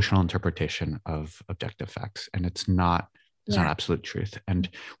an emotional interpretation of objective facts. And it's not Yeah. absolute truth. And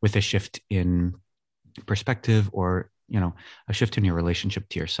with a shift in perspective, or a shift in your relationship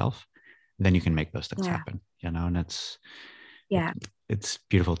to yourself, then you can make those things Yeah. happen, and it, Yeah. it's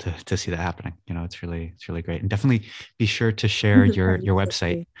beautiful to see that happening. It's really great. And definitely be sure to share your Thank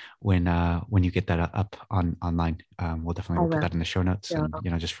website you. when you get that up online. I We'll put will. that in the show notes. Sure.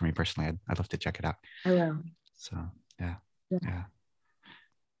 And just for me personally, I'd love to check it out. I will. So yeah. Yeah. Yeah,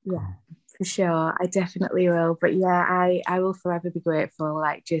 Yeah. cool. For sure. I definitely will. But yeah, I will forever be grateful,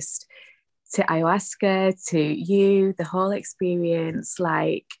 like just to ayahuasca, to you, the whole experience.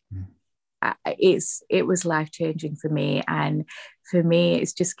 Like Mm. it was life changing for me, and for me,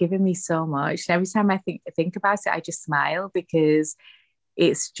 it's just given me so much. And every time I think about it, I just smile because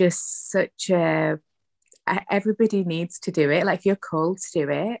it's just such a everybody needs to do it. Like if you're called to do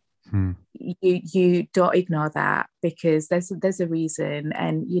it, Mm. you don't ignore that because there's a reason.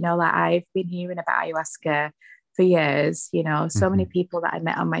 And like I've been hearing about ayahuasca for years. So many Mhm. people that I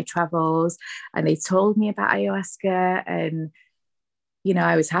met on my travels, and they told me about ayahuasca, and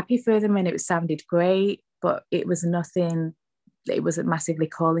I was happy for them, and it sounded great, but it was nothing. It wasn't massively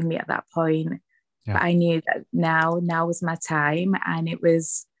calling me at that point. Yeah. But I knew that now was my time, and it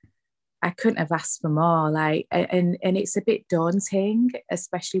was. I couldn't have asked for more. Like, and it's a bit daunting,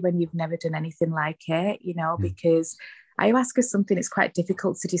 especially when you've never done anything like it. Mm. Because ayahuasca is something that's quite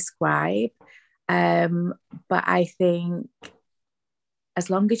difficult to describe. Um, but I think as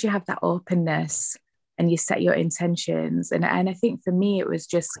long as you have that openness and you set your intentions, and I think for me it was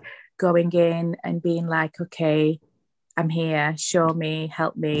just going in and being like, okay, I'm here, show me,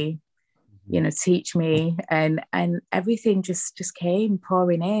 help me, Mhm. teach me, and everything just came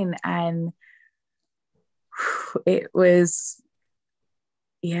pouring in, and it was,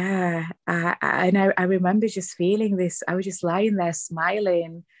 yeah. I remember just feeling this. I was just lying there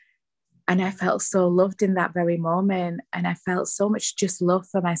smiling, and I felt so loved in that very moment, and I felt so much just love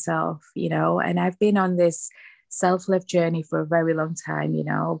for myself, and I've been on this self-love journey for a very long time.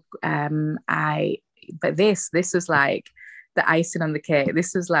 I but this was like the icing on the cake.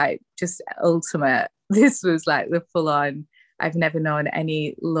 This was like just ultimate. This was like the full on. I've never known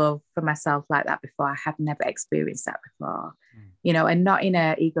any love for myself like that before. I have never experienced that before, Mm. and not in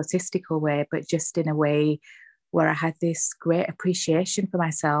an egotistical way, but just in a way where I had this great appreciation for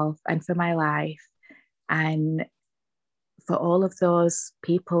myself and for my life and for all of those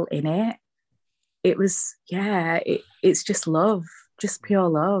people in it. It was, yeah, it's just love, just pure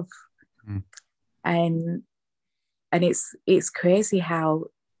love. Mm. And it's crazy how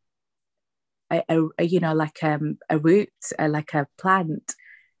like a root, like a plant,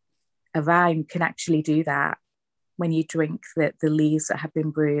 a vine can actually do that when you drink the leaves that have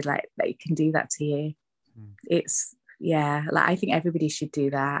been brewed, like that it can do that to you. Mm. It's, yeah, like I think everybody should do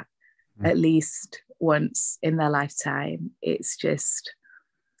that Mm. at least once in their lifetime. It's just,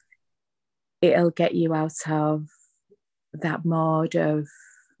 it'll get you out of that mode of,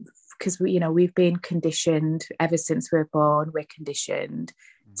 because we've been conditioned ever since we're born. We're conditioned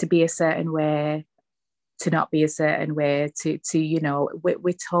Mm. to be a certain way, to not be a certain way, to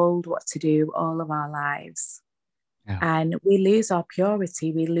we're told what to do all of our lives, Yeah. and we lose our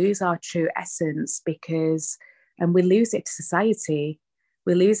purity, we lose our true essence, because and we lose it to society,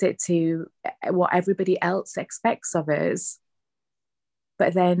 we lose it to what everybody else expects of us.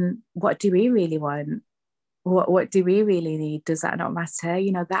 But then what do we really want? What do we really need? Does that not matter?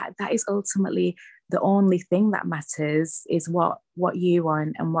 That is ultimately the only thing that matters, is what you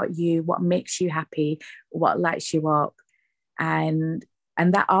want, and what makes you happy, what lights you up. And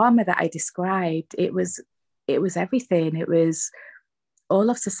and that armor that I described, it was everything. It was all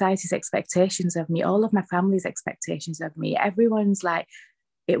of society's expectations of me, all of my family's expectations of me. Everyone's like,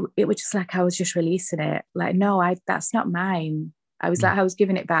 it was just like I was just releasing it. Like, no, that's not mine. I was Mm. like, I was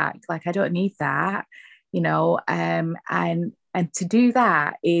giving it back. Like, I don't need that, and to do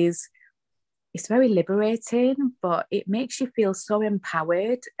that is, it's very liberating, but it makes you feel so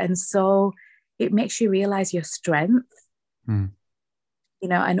empowered, and so it makes you realize your strength. Mm. you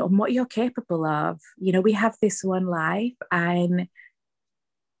know, and on what you're capable of. You know, we have this one life, and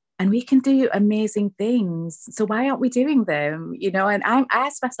we can do amazing things. So why aren't we doing them? You know, and I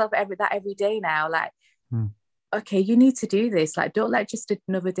ask myself every day now, like, okay, you need to do this. Like, don't let just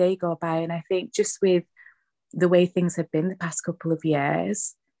another day go by. And I think just with the way things have been the past couple of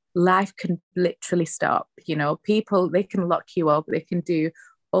years, life can literally stop. You know, people, they can lock you up, they can do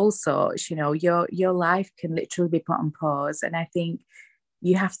all sorts. You know, your life can literally be put on pause. And I think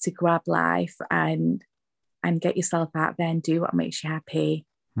you have to grab life and get yourself out there and do what makes you happy.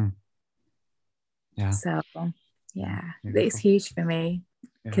 Yeah. So yeah, Beautiful. it's huge for me,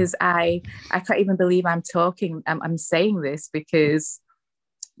 because I can't even believe I'm saying this, because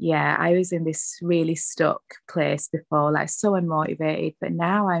yeah, I was in this really stuck place before, like so unmotivated, but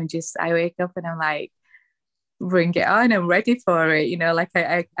now I wake up and I'm like, bring it on, I'm ready for it, you know, like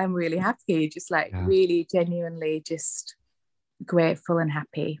I'm really happy, just like really genuinely just grateful and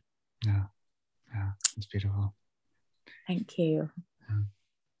happy. Yeah, it's beautiful. Thank you.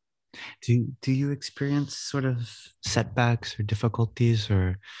 Do you experience sort of setbacks or difficulties,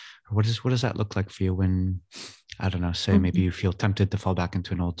 or what does that look like for you when, I don't know, say maybe you feel tempted to fall back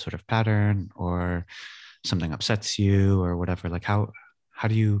into an old sort of pattern, or something upsets you or whatever? Like how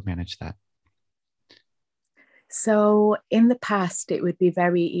do you manage that? So in the past, it would be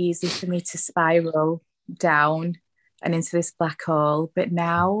very easy for me to spiral down and into this black hole. But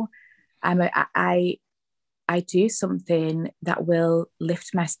now I do something that will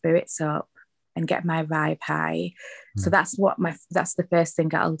lift my spirits up and get my vibe high. So that's the first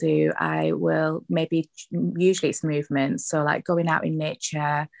thing I'll do. I will usually it's movement. So like going out in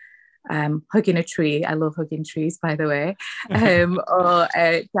nature, hugging a tree. I love hugging trees, by the way. Or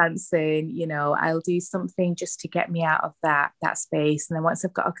dancing, you know, I'll do something just to get me out of that space. And then once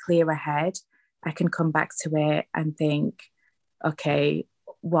I've got a clearer head, I can come back to it and think, okay,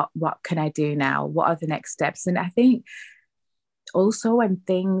 what can I do now? What are the next steps? And I think also when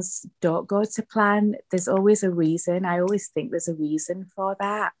things don't go to plan, there's always a reason. I always think there's a reason for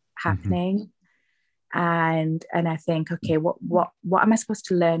that happening. And I think, okay, what am I supposed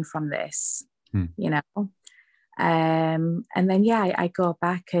to learn from this? You know? And then I go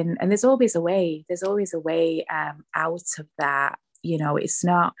back and there's always a way. There's always a way out of that. You know, it's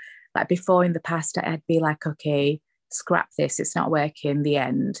not like before in the past I'd be like, okay, scrap this, it's not working, the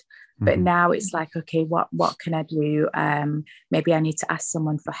end. But now it's like, okay, what can I do? Maybe I need to ask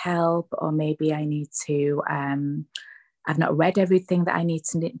someone for help, or maybe I need to I've not read everything that I need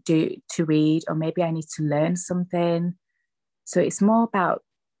to read, or maybe I need to learn something. So it's more about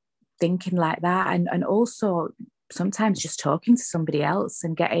thinking like that, and also sometimes just talking to somebody else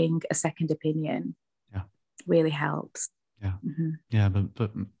and getting a second opinion really helps.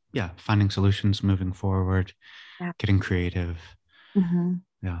 But finding solutions, moving forward, getting creative.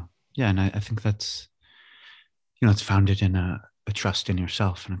 And I think that's, you know, it's founded in a trust in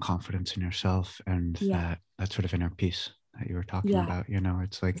yourself and a confidence in yourself, and that sort of inner peace that you were talking about. You know,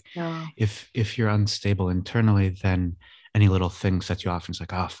 it's like if you're unstable internally, then any little thing sets you off, and it's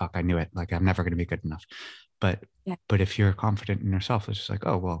like, oh fuck, I knew it, like I'm never going to be good enough. But if you're confident in yourself, it's just like,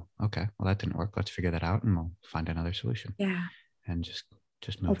 oh well, okay, well that didn't work, let's figure that out and we'll find another solution. And just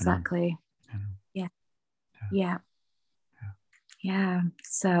moving exactly on.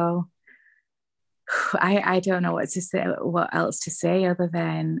 So I don't know what else to say other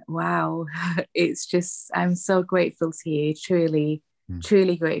than wow. It's just, I'm so grateful to you, truly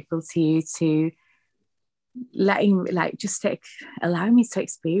grateful to you, to allowing me to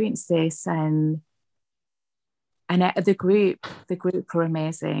experience this. And the group are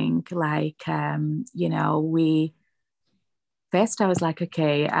amazing. Like you know, first I was like,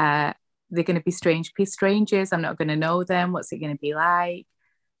 okay, they're going to be strangers, I'm not going to know them, what's it going to be like?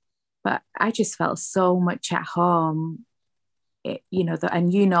 But I just felt so much at home, you know,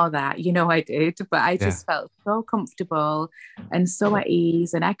 and you know that, you know I did, but I just felt so comfortable and so at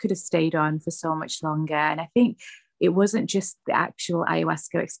ease, and I could have stayed on for so much longer. And I think it wasn't just the actual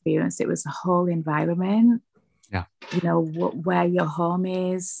ayahuasca experience, it was the whole environment, you know, where your home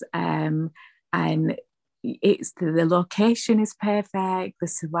is, and it's the location is perfect, the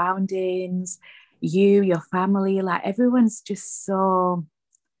surroundings, your family, like everyone's just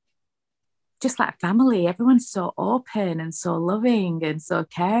like family. Everyone's so open and so loving and so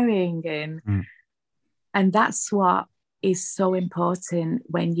caring, and that's what is so important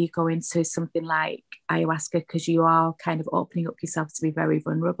when you go into something like ayahuasca, because you are kind of opening up yourself to be very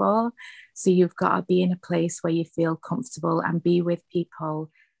vulnerable. So you've got to be in a place where you feel comfortable and be with people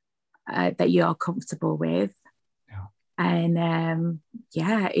that you're comfortable with. And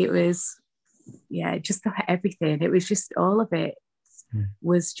it was just everything. It was just all of it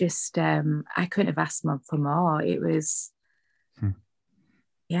was just, I couldn't have asked for more. It was,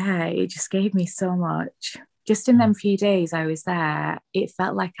 yeah, it just gave me so much. Just in them few days I was there, it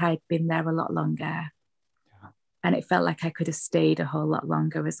felt like I'd been there a lot longer. And it felt like I could have stayed a whole lot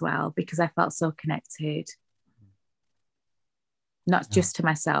longer as well, because I felt so connected, not just to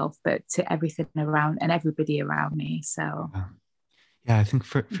myself, but to everything around and everybody around me. So, yeah, I think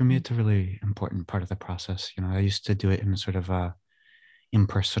for me, it's a really important part of the process. You know, I used to do it in sort of a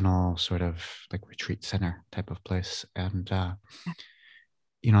impersonal sort of like retreat center type of place. And,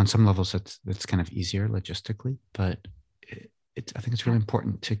 you know, on some levels, it's kind of easier logistically, but I think it's really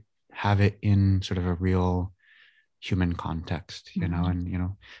important to have it in sort of a real human context, you know, and, you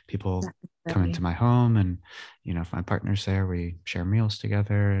know, people come into my home and, you know, if my partner's there, we share meals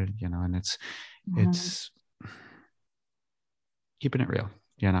together, you know, and it's keeping it real,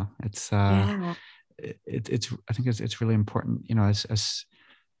 you know, it's, I think it's really important, you know, as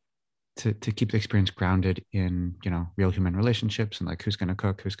to keep the experience grounded in, you know, real human relationships and like who's going to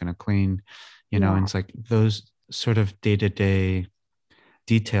cook, who's going to clean, you know, and it's like those sort of day-to-day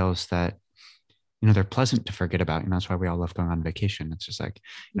details that, you know, they're pleasant to forget about. You know, that's why we all love going on vacation. It's just like,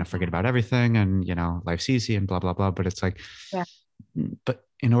 you know, forget about everything and, you know, life's easy and blah, blah, blah. But it's like, but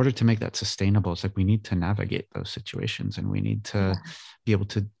in order to make that sustainable, it's like we need to navigate those situations and we need to be able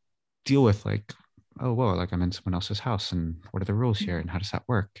to deal with like, oh, whoa, like I'm in someone else's house and what are the rules here and how does that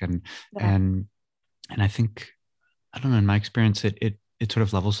work? And I think, I don't know, in my experience, it sort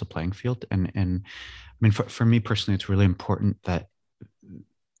of levels the playing field. And I mean, for me personally, it's really important that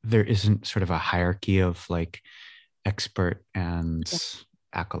there isn't sort of a hierarchy of like expert and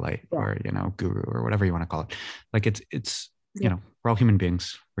acolyte or, you know, guru or whatever you want to call it. Like it's, you know, we're all human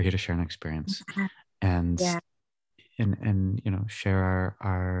beings. We're here to share an experience and, and, you know, share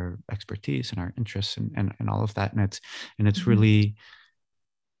our expertise and our interests and all of that. And it's really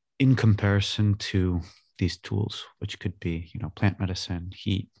in comparison to these tools, which could be, you know, plant medicine,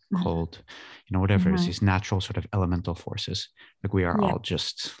 heat, cold, you know, whatever it is, these natural sort of elemental forces. Like we are all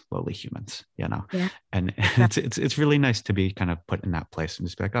just lowly humans, you know, and it's really nice to be kind of put in that place and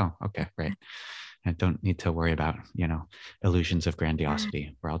just be like, oh, okay, right. I don't need to worry about, you know, illusions of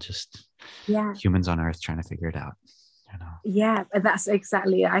grandiosity. We're all just humans on earth trying to figure it out. You know? Yeah, that's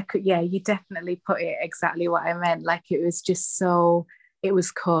exactly, you definitely put it exactly what I meant. Like it was just so, it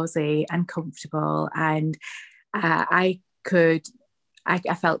was cozy and comfortable, and I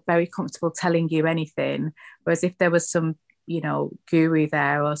felt very comfortable telling you anything. Whereas if there was some, you know, guru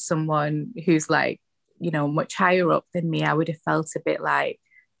there or someone who's like, you know, much higher up than me, I would have felt a bit like,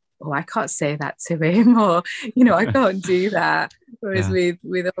 oh, I can't say that to him, or, you know, I can't do that. Whereas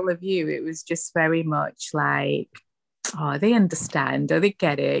with all of you, it was just very much like, oh, they understand, or they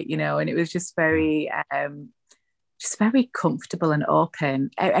get it, you know, and it was just very comfortable and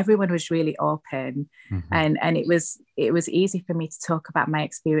open. Everyone was really open, and it was easy for me to talk about my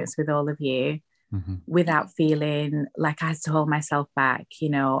experience with all of you without feeling like I had to hold myself back. You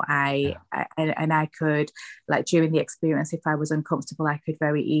know, I could, like during the experience, if I was uncomfortable, I could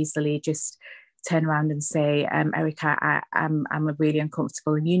very easily just turn around and say, Erica, I'm really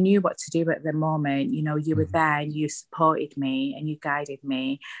uncomfortable, and you knew what to do at the moment. You know, you were there and you supported me and you guided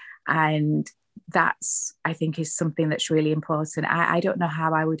me, and that's, I think, is something that's really important. I don't know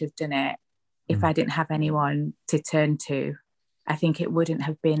how I would have done it if I didn't have anyone to turn to. I think it wouldn't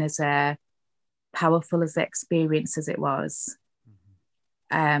have been as powerful as the experience as it was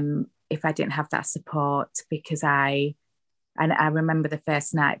if I didn't have that support, because I remember the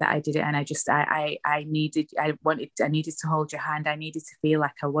first night that I did it, and I needed to hold your hand. I needed to feel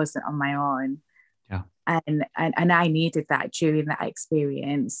like I wasn't on my own. And I needed that during that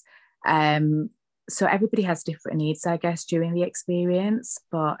experience. So everybody has different needs, I guess, during the experience.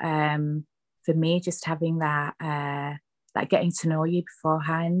 But for me, just having that, like getting to know you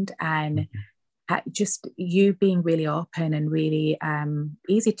beforehand, and just you being really open and really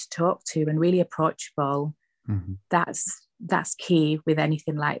easy to talk to and really approachable, that's key with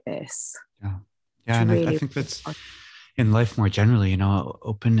anything like this. And really, I think that's in life more generally, you know,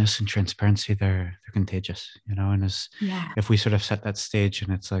 openness and transparency, they're contagious, you know, and if we sort of set that stage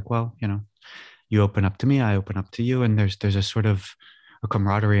and it's like, well, you know, you open up to me, I open up to you, and there's a sort of a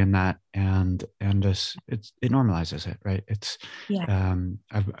camaraderie in that, and it normalizes it, right? It's I'm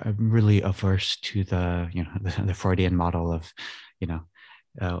really averse to the, you know, the Freudian model of, you know,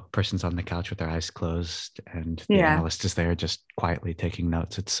 person's on the couch with their eyes closed and the analyst is there just quietly taking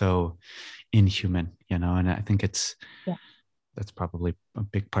notes. It's so inhuman, you know, and I think that's probably a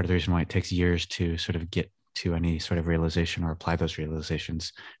big part of the reason why it takes years to sort of get to any sort of realization or apply those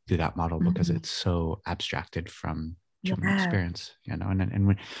realizations through that model, because it's so abstracted from human Yeah. experience, you know, and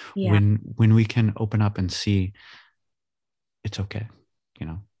when Yeah. when we can open up and see it's okay, you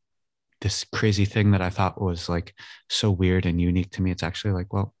know, this crazy thing that I thought was like so weird and unique to me, it's actually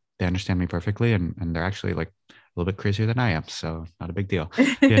like, well, they understand me perfectly, and they're actually like a little bit crazier than I am, so not a big deal,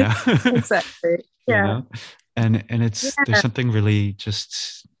 you know. Exactly. You Yeah. know, and it's there's Yeah. something really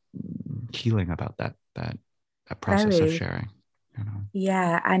just healing about that process of Very. sharing, you know.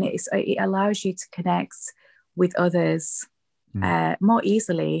 Yeah. And it allows you to connect with others Mm, more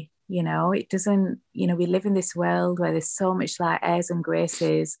easily. You know, it doesn't, you know, we live in this world where there's so much like airs and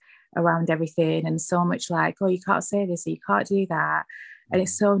graces around everything, and so much like, oh, you can't say this, or you can't do that. And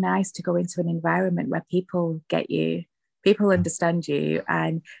it's so nice to go into an environment where people get you, people yeah. understand you,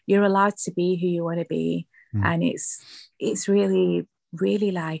 and you're allowed to be who you want to be. Mm. And it's really,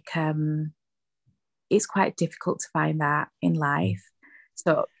 really like it's quite difficult to find that in life.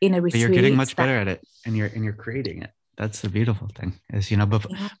 So in a But you're getting retreat much that better at it, and you're creating it. That's the beautiful thing is, you know,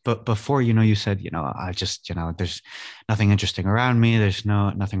 yeah, but before, you know, you said, you know, I just, you know, there's nothing interesting around me. There's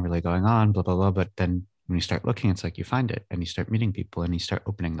nothing really going on, blah, blah, blah. But then when you start looking, it's like you find it and you start meeting people and you start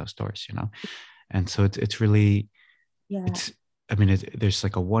opening those doors, you know? And so it's really, yeah, it's, I mean, there's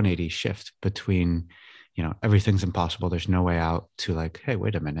like a 180 shift between, you know, everything's impossible. There's no way out to like, hey,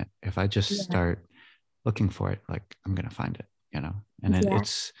 wait a minute. If I just yeah, start looking for it, like I'm going to find it, you know? And yeah,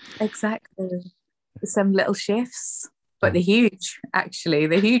 it's, exactly. Some little shifts, but yeah, they're huge, actually.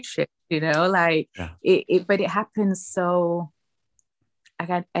 They're huge shifts, you know, like yeah. but it happens so,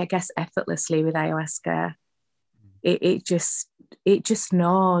 I guess, effortlessly with ayahuasca. It it just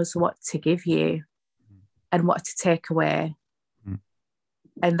knows what to give you and what to take away. Mm.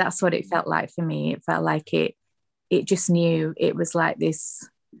 And that's what it felt like for me. It felt like it just knew. It was like this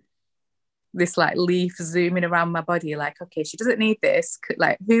like leaf zooming around my body, like, okay, she doesn't need this,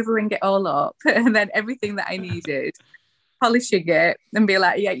 like hoovering it all up, and then everything that I needed, polishing it and be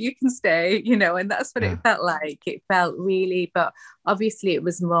like, yeah, you can stay, you know. And that's what Yeah. it felt like. It felt really, but obviously it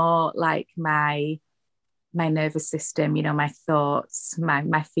was more like my nervous system, you know, my thoughts,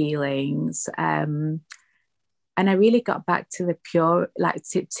 my feelings. And I really got back to the pure, like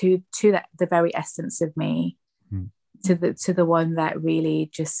to the very essence of me, Mm. to the one that really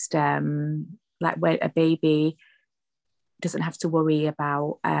just like when a baby doesn't have to worry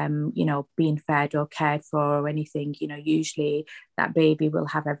about you know, being fed or cared for or anything. You know, usually that baby will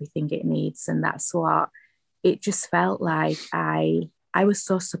have everything it needs, and that's what it just felt like. I was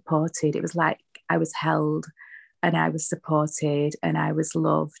so supported. It was like I was held and I was supported and I was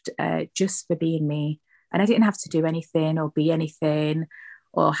loved, just for being me. And I didn't have to do anything or be anything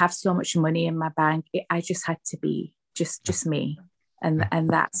or have so much money in my bank. I just had to be Yeah. just me. Yeah. And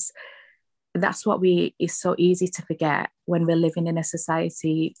that's what we is so easy to forget when we're living in a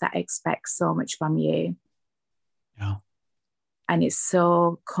society that expects so much from you. Yeah. And it's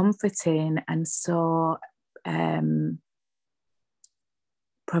so comforting and so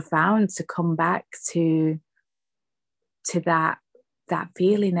profound to come back to that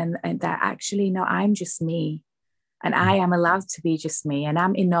feeling, and that actually, no, I'm just me, and I Mm. am allowed to be just me, and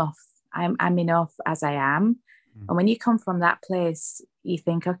I'm enough. I'm enough as I am. Mm. And when you come from that place, you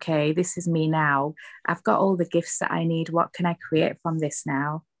think, okay, this is me now. I've got all the gifts that I need. What can I create from this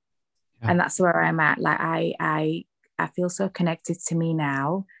now? Yeah. And that's where I'm at. Like I feel so connected to me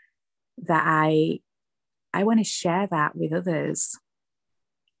now that I want to share that with others.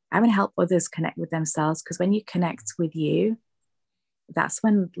 I want to help others connect with themselves, because when you connect with you, that's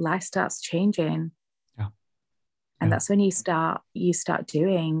when life starts changing. Yeah. And Yeah. that's when you start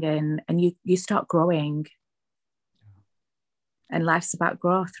doing, and you start growing. And life's about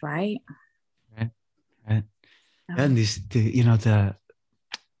growth, right? Right. Right. And Um, you know, the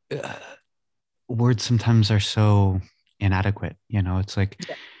uh, words sometimes are so inadequate. You know, it's like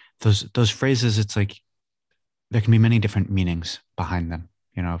yeah. those phrases. It's like there can be many different meanings behind them.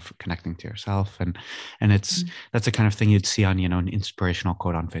 You know, for connecting to yourself, and it's Mm. that's the kind of thing you'd see on, you know, an inspirational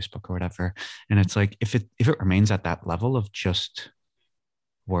quote on Facebook or whatever. And it's like if it remains at that level of just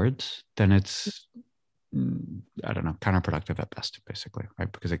words, then it's I don't know, counterproductive at best, basically,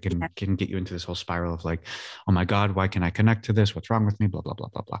 right? Because it Yeah. can get you into this whole spiral of like, oh my God, why can I connect to this? What's wrong with me? Blah blah blah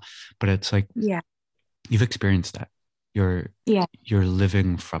blah blah. But it's like Yeah. you've experienced that. You're Yeah. you're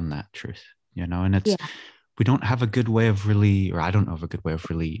living from that truth, you know. And it's Yeah. we don't have a good way of really, or I don't know of a good way of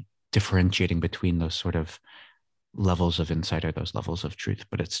really differentiating between those sort of levels of insight or those levels of truth.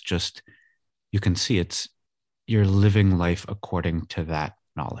 But it's just you can see it's you're living life according to that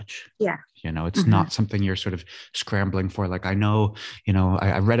knowledge. Yeah. You know, it's Mm-hmm. not something you're sort of scrambling for. Like, I know, you know,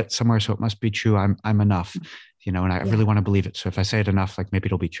 I read it somewhere, so it must be true. I'm enough. And I really want to believe it. So if I say it enough, like maybe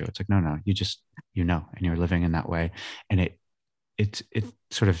it'll be true. It's like, no, you just, and you're living in that way. And it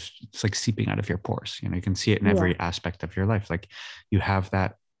sort of, it's like seeping out of your pores. You can see it in every aspect of your life. Like you have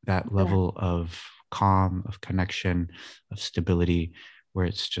that level of calm, of connection, of stability, where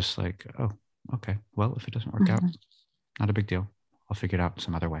it's just like, oh, okay, well, if it doesn't work out, not a big deal. I'll figure it out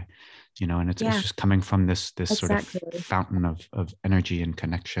some other way, and it's just coming from this sort of fountain of energy and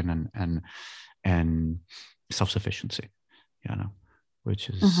connection and self-sufficiency, which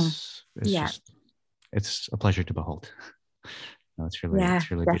is just, it's a pleasure to behold. It's really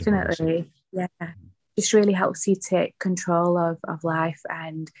definitely beautiful. Just really helps you take control of life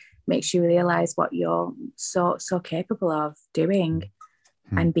and makes you realize what you're so capable of doing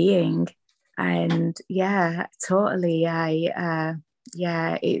and being. And totally,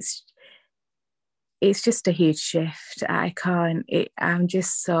 it's just a huge shift. I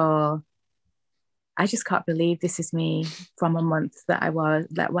just can't believe this is me from a month that I was,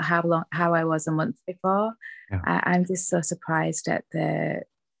 how I was a month before. I'm just so surprised at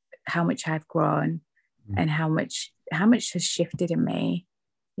how much I've grown and how much has shifted in me.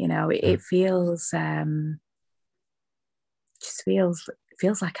 It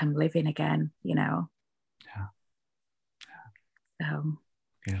feels like I'm living again. So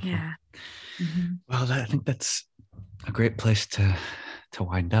beautiful. Well, I think that's a great place to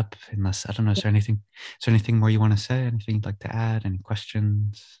wind up. Unless, I don't know, is there anything more you want to say? Anything you'd like to add? Any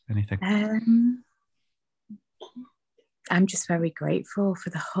questions? Anything? I'm just very grateful for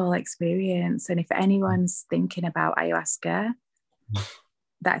the whole experience. And if anyone's thinking about ayahuasca,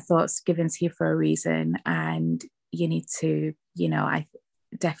 that thought's given to you for a reason, and you need to, I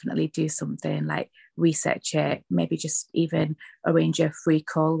definitely do something like research it, maybe just even arrange a free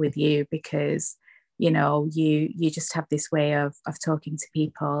call with you, because you just have this way of talking to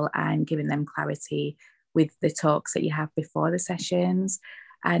people and giving them clarity with the talks that you have before the sessions.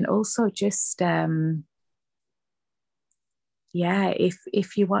 And also just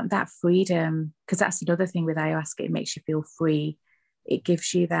if you want that freedom, because that's another thing with ayahuasca, it makes you feel free. It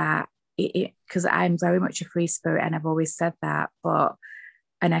gives you that, because I'm very much a free spirit, and I've always said that,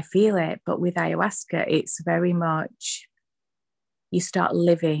 and I feel it, but with ayahuasca, it's very much, you start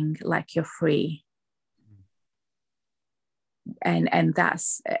living like you're free. And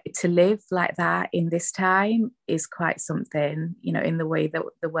that's, to live like that in this time is quite something, in the way that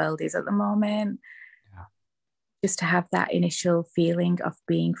the world is at the moment. Just to have that initial feeling of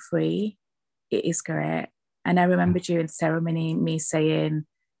being free, it is great. And I remember during ceremony, me saying,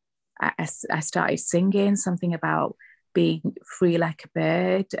 I started singing something about being free like a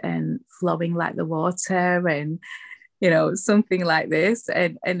bird and flowing like the water, and something like this.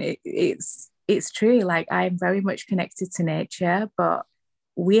 And it's true. Like, I'm very much connected to nature, but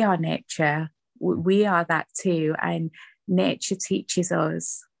we are nature. We are that too. And nature teaches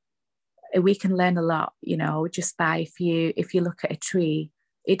us. We can learn a lot, just by, if you look at a tree,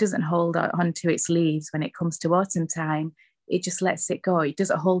 it doesn't hold on to its leaves when it comes to autumn time. It just lets it go. It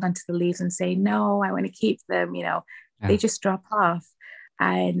doesn't hold onto the leaves and say, no, I want to keep them, They just drop off.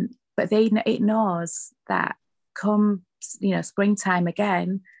 But it knows that come, springtime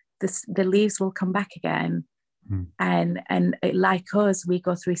again, the leaves will come back again. And like us, we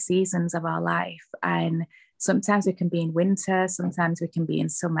go through seasons of our life, and sometimes we can be in winter, sometimes we can be in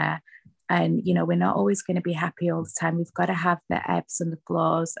summer. And, we're not always going to be happy all the time. We've got to have the ebbs and the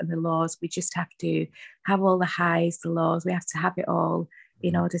flows and the lows. We just have to have all the highs, the lows. We have to have it all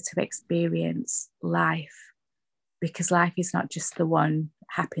in order to experience life, because life is not just the one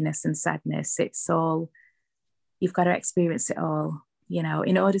happiness and sadness. It's all, you've got to experience it all.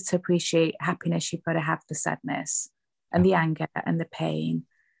 In order to appreciate happiness, you've got to have the sadness and the anger and the pain.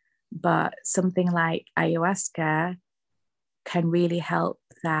 But something like ayahuasca can really help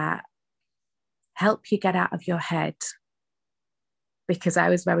you get out of your head, because I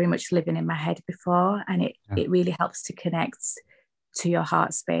was very much living in my head before, and it really helps to connect to your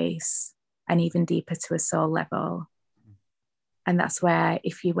heart space and even deeper to a soul level. And that's where,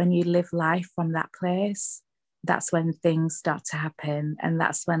 when you live life from that place, that's when things start to happen, and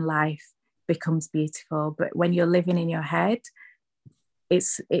that's when life becomes beautiful. But when you're living in your head,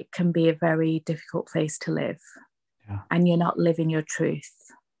 it can be a very difficult place to live. And you're not living your truth.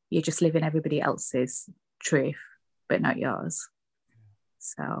 You're just living everybody else's truth, but not yours.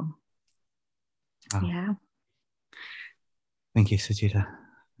 So, yeah. Thank you, Suchita.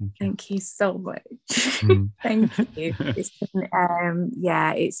 Thank you so much. Thank you. It's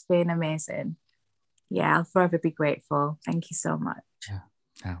been amazing. Yeah, I'll forever be grateful. Thank you so much.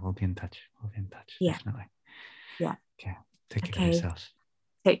 Yeah, we'll be in touch. Yeah. Definitely. Yeah. Okay. Take care of yourselves.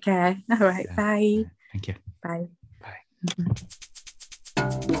 Take care. All right. Bye. Thank you. Bye.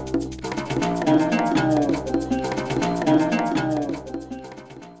 Bye.